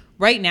like,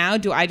 right now,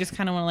 do I just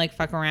kind of want to like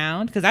fuck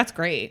around? Because that's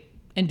great,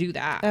 and do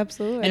that.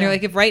 Absolutely. And you're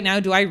like, if right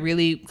now, do I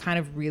really kind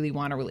of really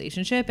want a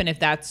relationship? And if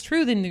that's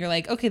true, then you're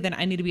like, okay, then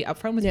I need to be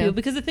upfront with people.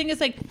 Because the thing is,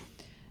 like,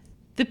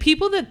 the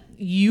people that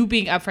you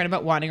being upfront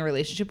about wanting a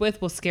relationship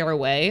with will scare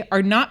away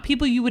are not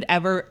people you would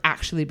ever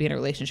actually be in a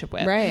relationship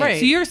with. Right.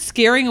 So you're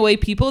scaring away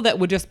people that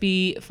would just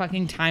be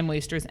fucking time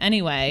wasters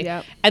anyway.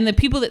 Yep. And the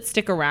people that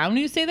stick around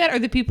when you say that are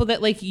the people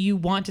that like you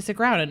want to stick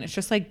around. And it's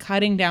just like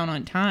cutting down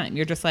on time.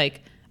 You're just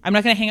like, I'm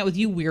not going to hang out with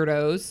you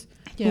weirdos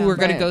who are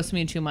going to ghost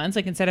me in 2 months.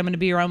 Like instead I'm going to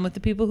be around with the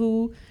people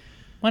who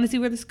want to see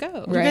where this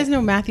goes. You guys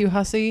know Matthew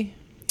Hussey?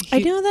 I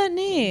know that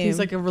name. He's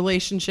like a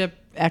relationship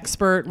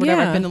expert,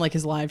 whatever. I've been to like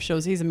his live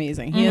shows. He's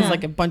amazing. He has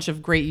like a bunch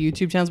of great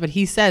YouTube channels, but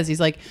he says, he's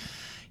like,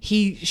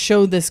 he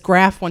showed this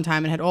graph one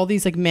time and had all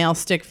these like male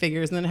stick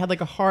figures, and then it had like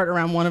a heart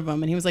around one of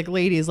them. And he was like,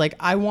 ladies, like,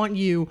 I want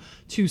you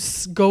to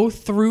go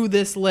through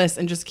this list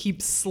and just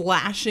keep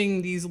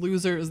slashing these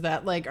losers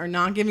that like are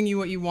not giving you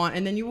what you want,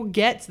 and then you will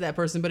get to that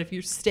person. But if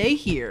you stay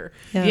here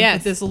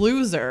with this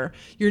loser,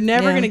 you're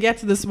never going to get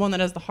to this one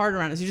that has the heart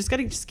around it. So you just got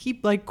to just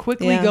keep like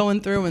quickly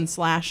going through and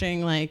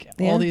slashing like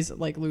all these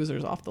like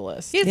losers off the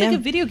list. Yeah, it's like a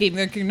video game.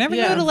 Like you're never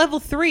going to go to level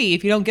 3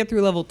 if you don't get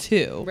through level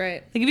 2.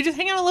 Right. Like if you just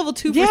hang out on level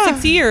 2 for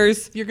 6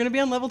 years, you're going to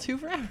be on level 2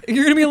 forever.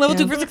 You're going to be on level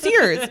 2 for 6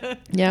 years.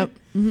 Yep.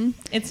 Mm-hmm.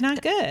 It's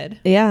not good.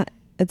 Yeah,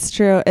 it's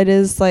true. It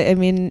is like, I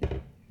mean,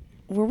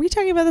 were we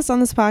talking about this on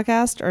this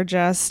podcast, or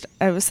just,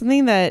 it was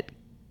something that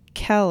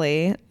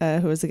Kelly,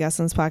 who was a guest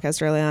on this podcast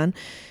early on,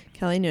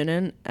 Kelly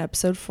Noonan,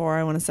 episode 4,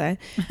 I want to say,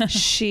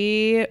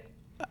 she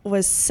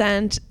was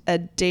sent a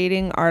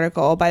dating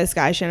article by this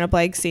guy she ended up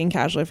like seeing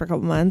casually for a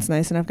couple months,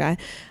 nice enough guy.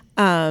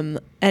 And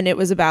it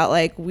was about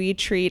like, we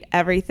treat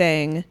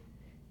everything,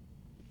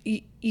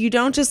 you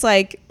don't just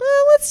like,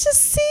 well, let's just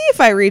see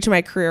if I reach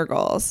my career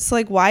goals. So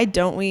like, why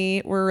don't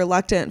we're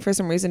reluctant for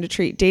some reason to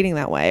treat dating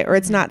that way, or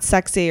it's not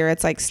sexy, or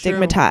it's like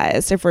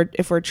stigmatized if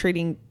we're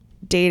treating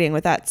dating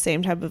with that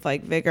same type of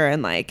like vigor,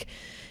 and like,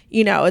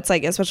 you know, it's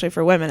like, especially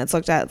for women, it's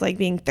looked at as like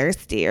being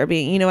thirsty or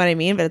being, you know what I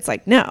mean? But it's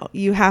like, no,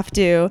 you have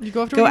to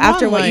go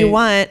after what you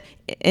want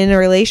in a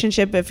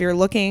relationship. If you're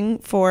looking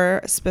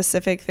for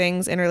specific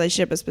things in a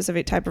relationship, a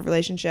specific type of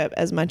relationship,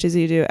 as much as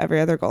you do every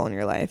other goal in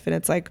your life. And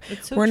it's like,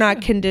 we're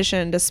not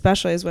conditioned,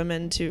 especially as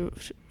women, to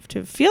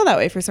feel that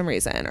way for some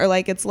reason, or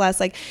like it's less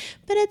like,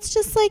 but it's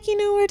just like, you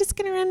know, we're just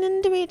gonna run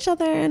into each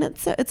other, and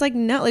it's like,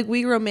 no, like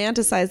we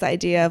romanticize the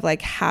idea of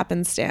like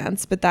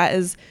happenstance, but that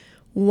is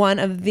one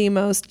of the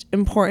most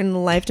important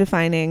life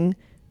defining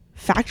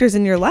factors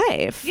in your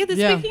life. Yeah,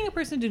 picking a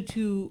person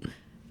to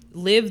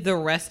live the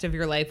rest of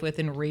your life with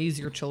and raise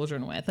your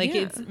children with. Like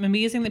it's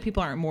amazing that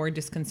people aren't more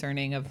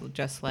disconcerting of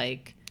just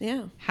like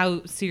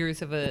how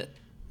serious of a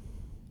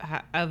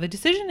of a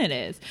decision it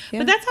is. Yeah.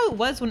 But that's how it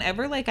was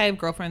whenever like I have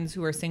girlfriends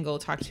who are single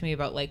talk to me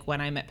about like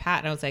when I met Pat,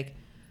 and I was like,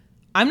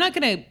 I'm not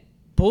going to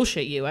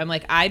bullshit you. I'm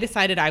like, I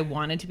decided I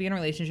wanted to be in a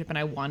relationship and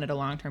I wanted a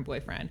long-term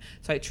boyfriend.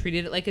 So I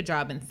treated it like a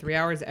job, and 3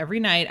 hours every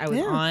night I was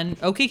on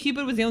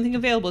OkCupid was the only thing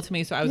available to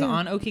me. So I was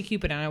on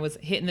OkCupid and I was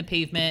hitting the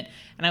pavement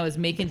and I was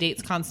making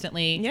dates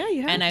constantly. Yeah,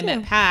 you have and I to.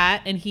 met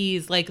Pat, and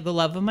he's like the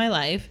love of my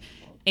life.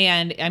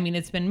 And I mean,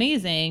 it's been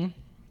amazing.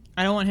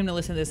 I don't want him to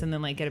listen to this and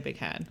then like get a big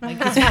head.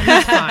 Like he's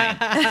fine.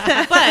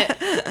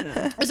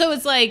 But so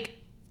it's like,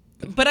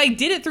 but I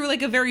did it through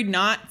like a very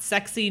not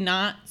sexy,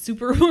 not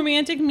super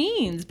romantic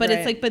means. But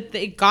it's like, but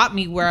it got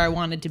me where I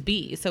wanted to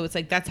be. So it's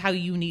like, that's how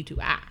you need to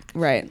act.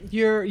 Right.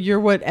 You're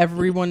what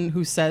everyone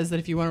who says that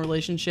if you want a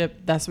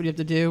relationship, that's what you have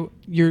to do.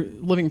 You're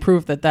living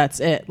proof that that's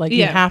it. Like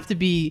you have to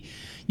be,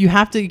 you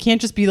can't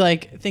just be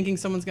like thinking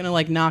someone's going to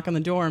like knock on the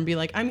door and be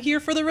like, I'm here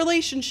for the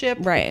relationship.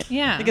 Right.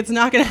 Yeah. Like it's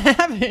not going to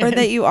happen. Or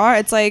that you are.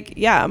 It's like,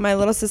 yeah, my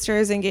little sister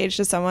is engaged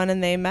to someone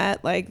and they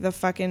met like the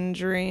fucking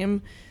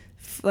dream.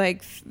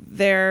 Like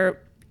they're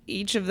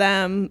each of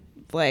them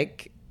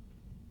like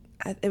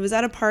it was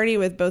at a party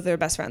with both their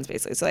best friends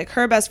basically. So like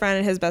her best friend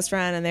and his best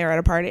friend, and they were at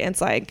a party, and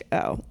it's like,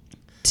 oh,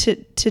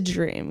 to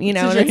dream, you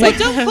know, and it's like,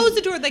 don't close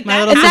the door like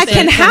that. and that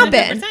can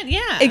happen.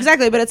 Yeah,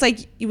 exactly. But it's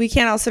like we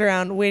can't all sit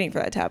around waiting for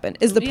that to happen.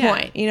 Is the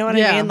point? You know what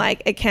I mean?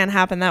 Like it can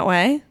happen that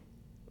way.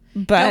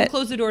 But don't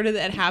close the door to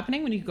that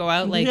happening when you go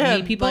out, like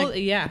meet people.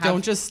 Like,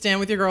 don't just stand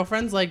with your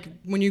girlfriends. Like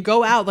when you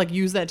go out, like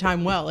use that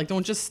time well. Like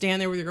don't just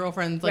stand there with your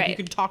girlfriends. Like you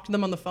can talk to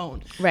them on the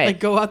phone. Right. Like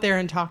go out there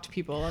and talk to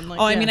people. And like,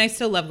 I mean, I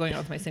still love going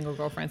out with my single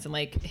girlfriends and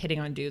like hitting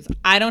on dudes.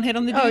 I don't hit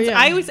on the dudes.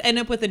 I always end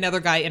up with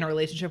another guy in a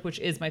relationship, which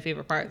is my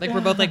favorite part. Like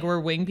we're both like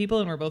we're wing people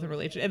and we're both in a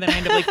relationship, and then I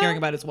end up like hearing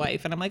about his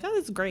wife, and I'm like, oh,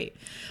 this is great.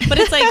 But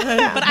it's like,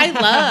 but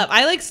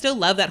I like still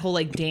love that whole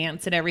like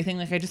dance and everything.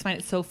 Like I just find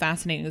it so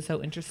fascinating and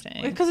so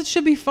interesting because it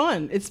should be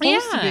fun. It's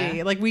supposed to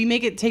be. Like we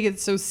take it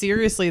so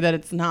seriously that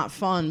it's not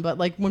fun. But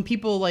like when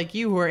people like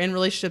you who are in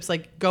relationships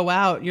like go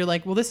out, you're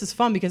like, well, this is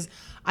fun because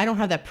I don't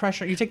have that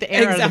pressure. You take the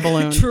air out of the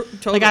balloon.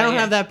 Totally, like I don't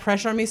have that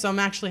pressure on me, so I'm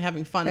actually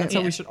having fun. That's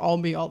how we should all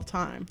be all the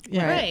time.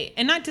 Yeah. Right.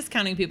 And not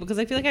discounting people, because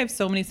I feel like I have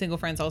so many single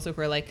friends also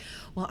who are like,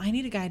 well, I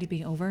need a guy to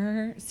be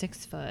over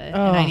 6 foot and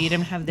I need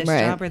him to have this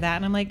job or that.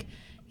 And I'm like,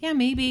 yeah,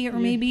 maybe, or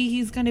maybe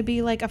he's gonna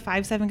be like a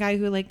 5'7" guy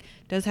who like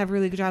does have a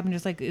really good job and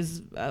just like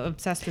is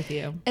obsessed with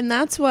you. And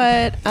that's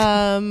what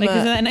like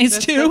isn't that nice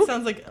too? That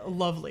sounds like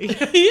lovely.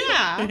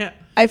 Yeah.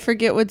 I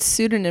forget what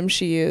pseudonym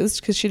she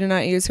used because she did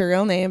not use her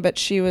real name, but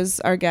she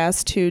was our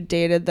guest who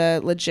dated the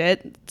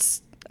legit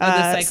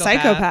the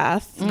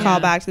psychopath. Call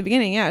back to the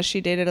beginning. Yeah, she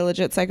dated a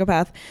legit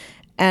psychopath,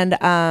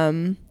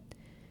 and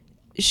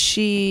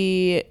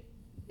she.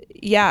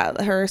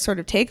 Yeah, her sort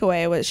of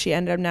takeaway was she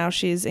ended up now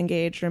she's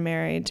engaged or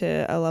married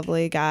to a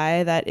lovely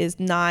guy that is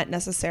not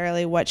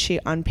necessarily what she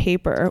on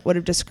paper would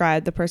have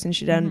described the person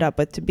she'd end up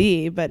with to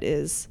be, but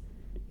is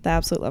the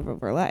absolute love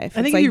of her life.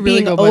 I think it's like you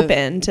really being go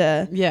open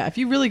to if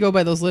you really go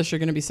by those lists, you're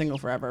going to be single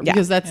forever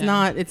because that's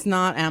not it's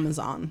not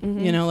Amazon.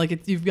 You know,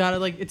 like you've got to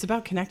like it's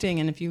about connecting,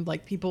 and if you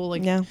like people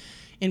like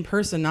in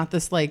person, not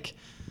this like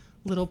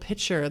little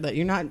picture that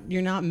you're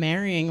not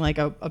marrying like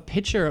a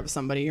picture of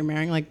somebody. You're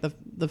marrying like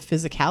the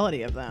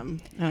physicality of them.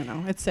 I don't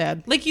know. It's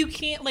sad. Like you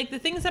can't like the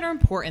things that are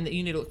important that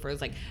you need to look for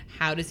is like,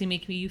 how does he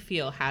make you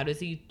feel? How does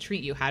he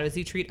treat you? How does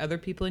he treat other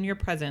people in your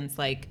presence?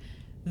 Like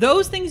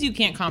those things you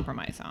can't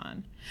compromise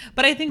on.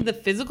 But I think the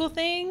physical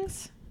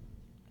things,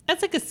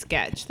 that's like a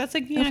sketch. That's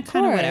like,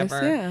 kind of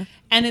whatever. Yeah.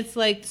 And it's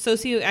like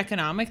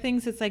socioeconomic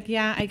things. It's like,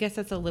 yeah, I guess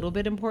that's a little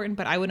bit important,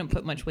 but I wouldn't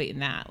put much weight in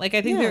that. Like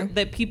I think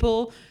that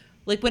people,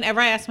 like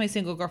whenever I ask my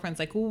single girlfriends,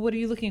 like, well, what are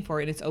you looking for?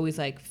 And it's always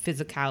like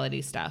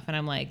physicality stuff. And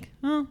I'm like,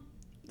 oh.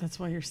 That's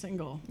why you're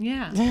single.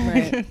 Yeah.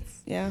 Right.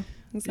 Yeah,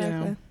 exactly.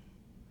 You know.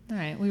 All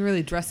right. We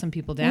really dressed some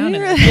people down. I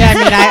mean,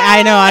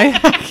 I know. I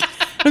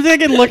don't think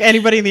I can look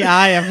anybody in the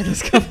eye after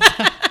this comes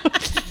out.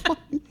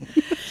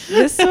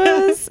 This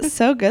was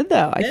so good,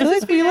 though. I feel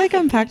like we like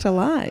unpacked a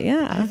lot.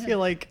 Yeah. I feel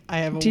like I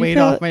have a Do you weight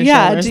feel- off my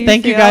yeah, shoulders. do you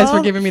Thank you guys for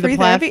feel giving me the free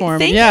therapy? platform.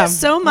 Thank you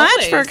so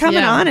much for Always.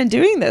 coming on and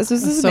doing this.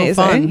 This is so amazing.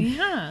 fun.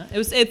 Yeah. It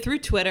was through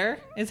Twitter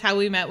is how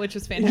we met, which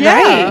was fantastic.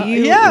 Right.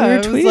 We were It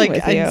was tweeting like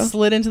with I you.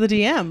 slid into the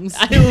DMs.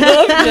 I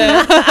loved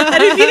it.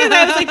 And immediately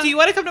I was like, do you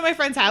want to come to my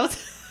friend's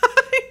house?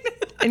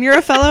 And you're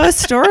a fellow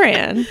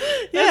historian.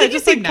 Yeah, think it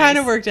just you like seem kind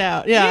nice. of worked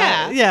out.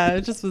 Yeah. Yeah,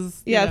 it just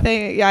was. Yeah,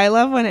 I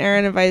love when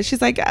Erin invites.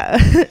 She's like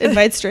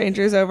invites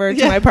strangers over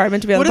to my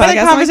apartment to be on What the is podcast.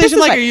 that I'm conversation this is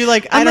like? fine. Are you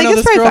like I'm I don't like, know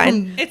it's this girl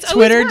probably from It's always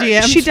Twitter worked.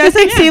 DM? She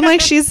doesn't seem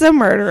like she's a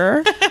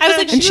murderer. I was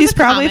like, And she's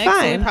probably comic, so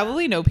fine. we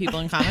probably know people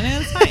in common,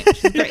 and it's fine.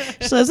 She's great.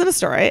 She lives in a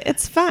story.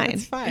 It's fine.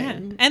 It's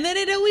fine. And then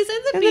it always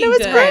ends up And then being it was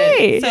good.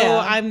 great. So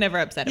Yeah. I'm never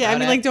upset Yeah, about I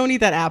mean, it. like, don't eat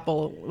that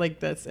apple like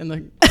that's in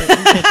the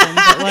kitchen.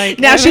 But like,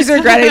 Now she's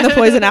regretting the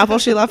poison apple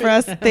she left for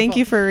us. Thank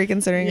you for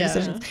reconsidering your Yeah.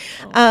 decisions.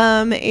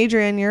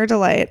 Adriane, you're a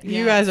delight.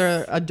 You guys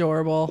are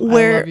adorable. I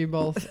Where- love you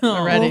both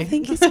already. Well,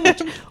 thank you so much.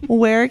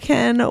 Where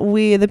can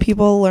we, the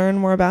people, learn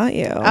more about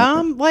you?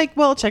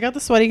 Well, check out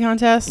the sweaty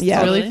contest. Yeah.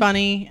 It's really Totally.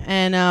 funny.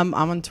 And I'm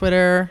on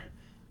Twitter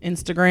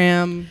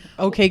Instagram,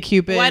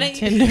 OkCupid, Why don't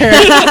you- Tinder.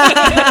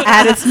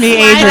 At it's me,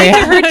 Slide Adriane.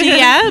 into her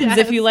DMs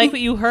if you like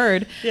what you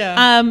heard.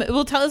 Yeah.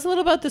 Well, tell us a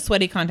little about the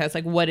sweaty contest,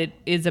 like what it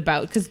is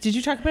about. Because did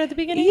you talk about it at the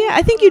beginning? Yeah,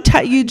 I think you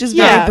just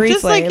very briefly.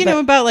 just like, but-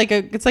 about like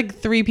it's like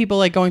 3 people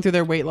like going through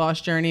their weight loss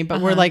journey,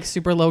 but we're Uh-huh. like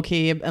super low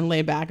key and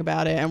laid back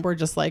about it. And we're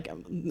just like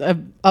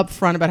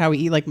upfront about how we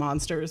eat like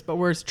monsters, but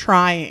we're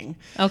trying,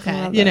 Okay.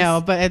 Love you this.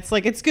 know, but it's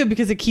like, it's good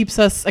because it keeps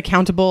us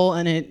accountable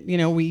and it,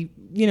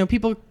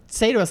 people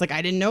say to us like,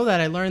 I didn't know that.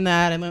 I learned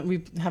that. And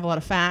we have a lot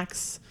of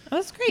facts. Oh,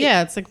 that's great.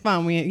 Yeah. It's like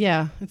fun.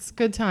 It's a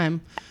good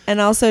time.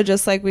 And also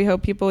just like we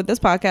hope people with this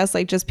podcast,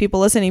 like just people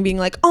listening being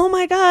like, oh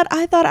my God,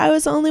 I thought I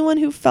was the only one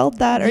who felt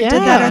that or did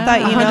that or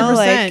thought, 100%,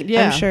 like,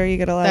 yeah. I'm sure you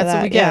get a lot of That's that.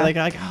 what we get.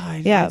 Yeah. Like,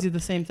 I do the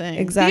same thing.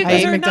 Exactly. I Because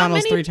eat there are not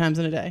McDonald's many- 3 times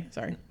in a day.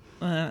 Sorry.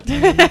 That's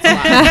a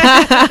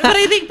lot. But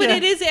I think,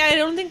 it is. I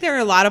don't think there are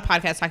a lot of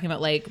podcasts talking about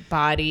like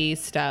body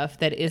stuff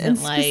that isn't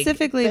and like.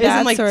 specifically It that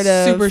isn't like sort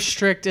of super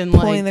strict and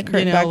pulling like, the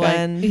curtain back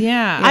on.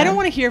 Yeah. I don't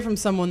want to hear from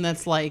someone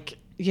that's like,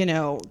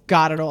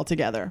 got it all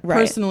together. Right.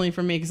 Personally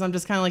for me, because I'm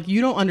just kind of like, you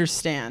don't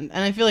understand.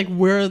 And I feel like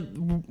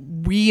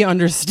we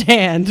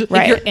understand.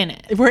 Right. You're in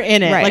it. If we're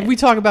in it. Right. Like we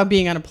talk about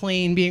being on a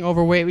plane, being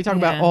overweight. We talk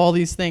about Yeah. all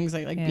these things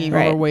like Yeah. being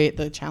Right. overweight,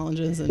 the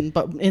challenges,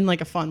 but in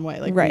like a fun way.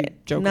 Like Right. we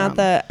joke Not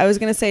around. I was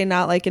going to say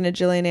not like in a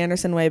Gillian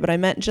Anderson way, but I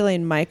meant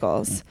Gillian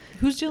Michaels.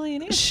 Who's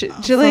Jillian?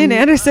 Gillian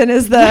Anderson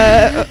is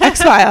the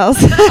X-Files.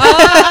 Oh,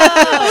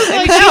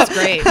 I think she's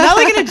great. Not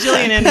like in a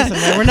Gillian Anderson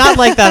way. We're not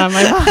like that on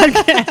my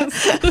podcast.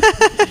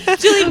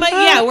 Jillian,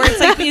 where it's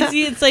like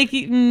it's like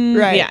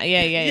Right. Yeah.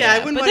 Yeah, I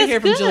wouldn't But want to hear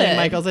that's from Jillian good.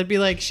 Michaels. I'd be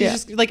like, she's Yeah.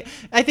 just like,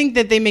 I think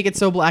that they make it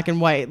so black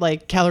and white,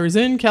 like calories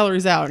in,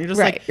 calories out. And you're just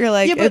Right. like, You're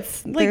like, yeah, but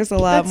it's there's a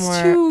lot that's more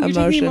you're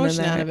taking the emotion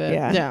in there. out of it.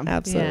 Yeah,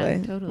 absolutely. Yeah,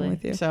 totally. I'm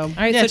with you. So, All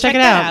right, yeah, so check check it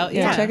that out. out.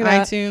 Yeah, check it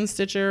out. iTunes,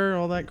 Stitcher,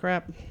 all that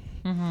crap.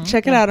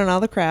 Check it out on all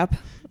the crap.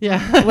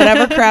 Yeah.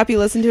 Whatever crap you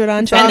listen to it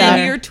on. Check And it then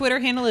out. your Twitter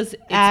handle is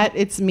At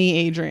it's me,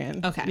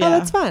 Adrian. Okay. Oh,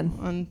 that's fun.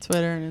 On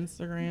Twitter and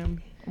Instagram.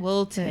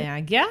 we'll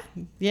tag. Yeah.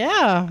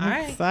 Yeah. I'm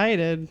right.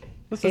 excited.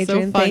 This is so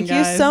Adrian, fun, thank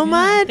guys. you so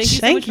much.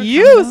 Thank for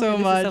you coming so on. This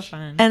is much. so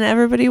fun. And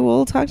everybody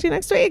will talk to you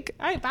next week.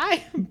 All right,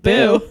 bye.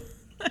 Boo.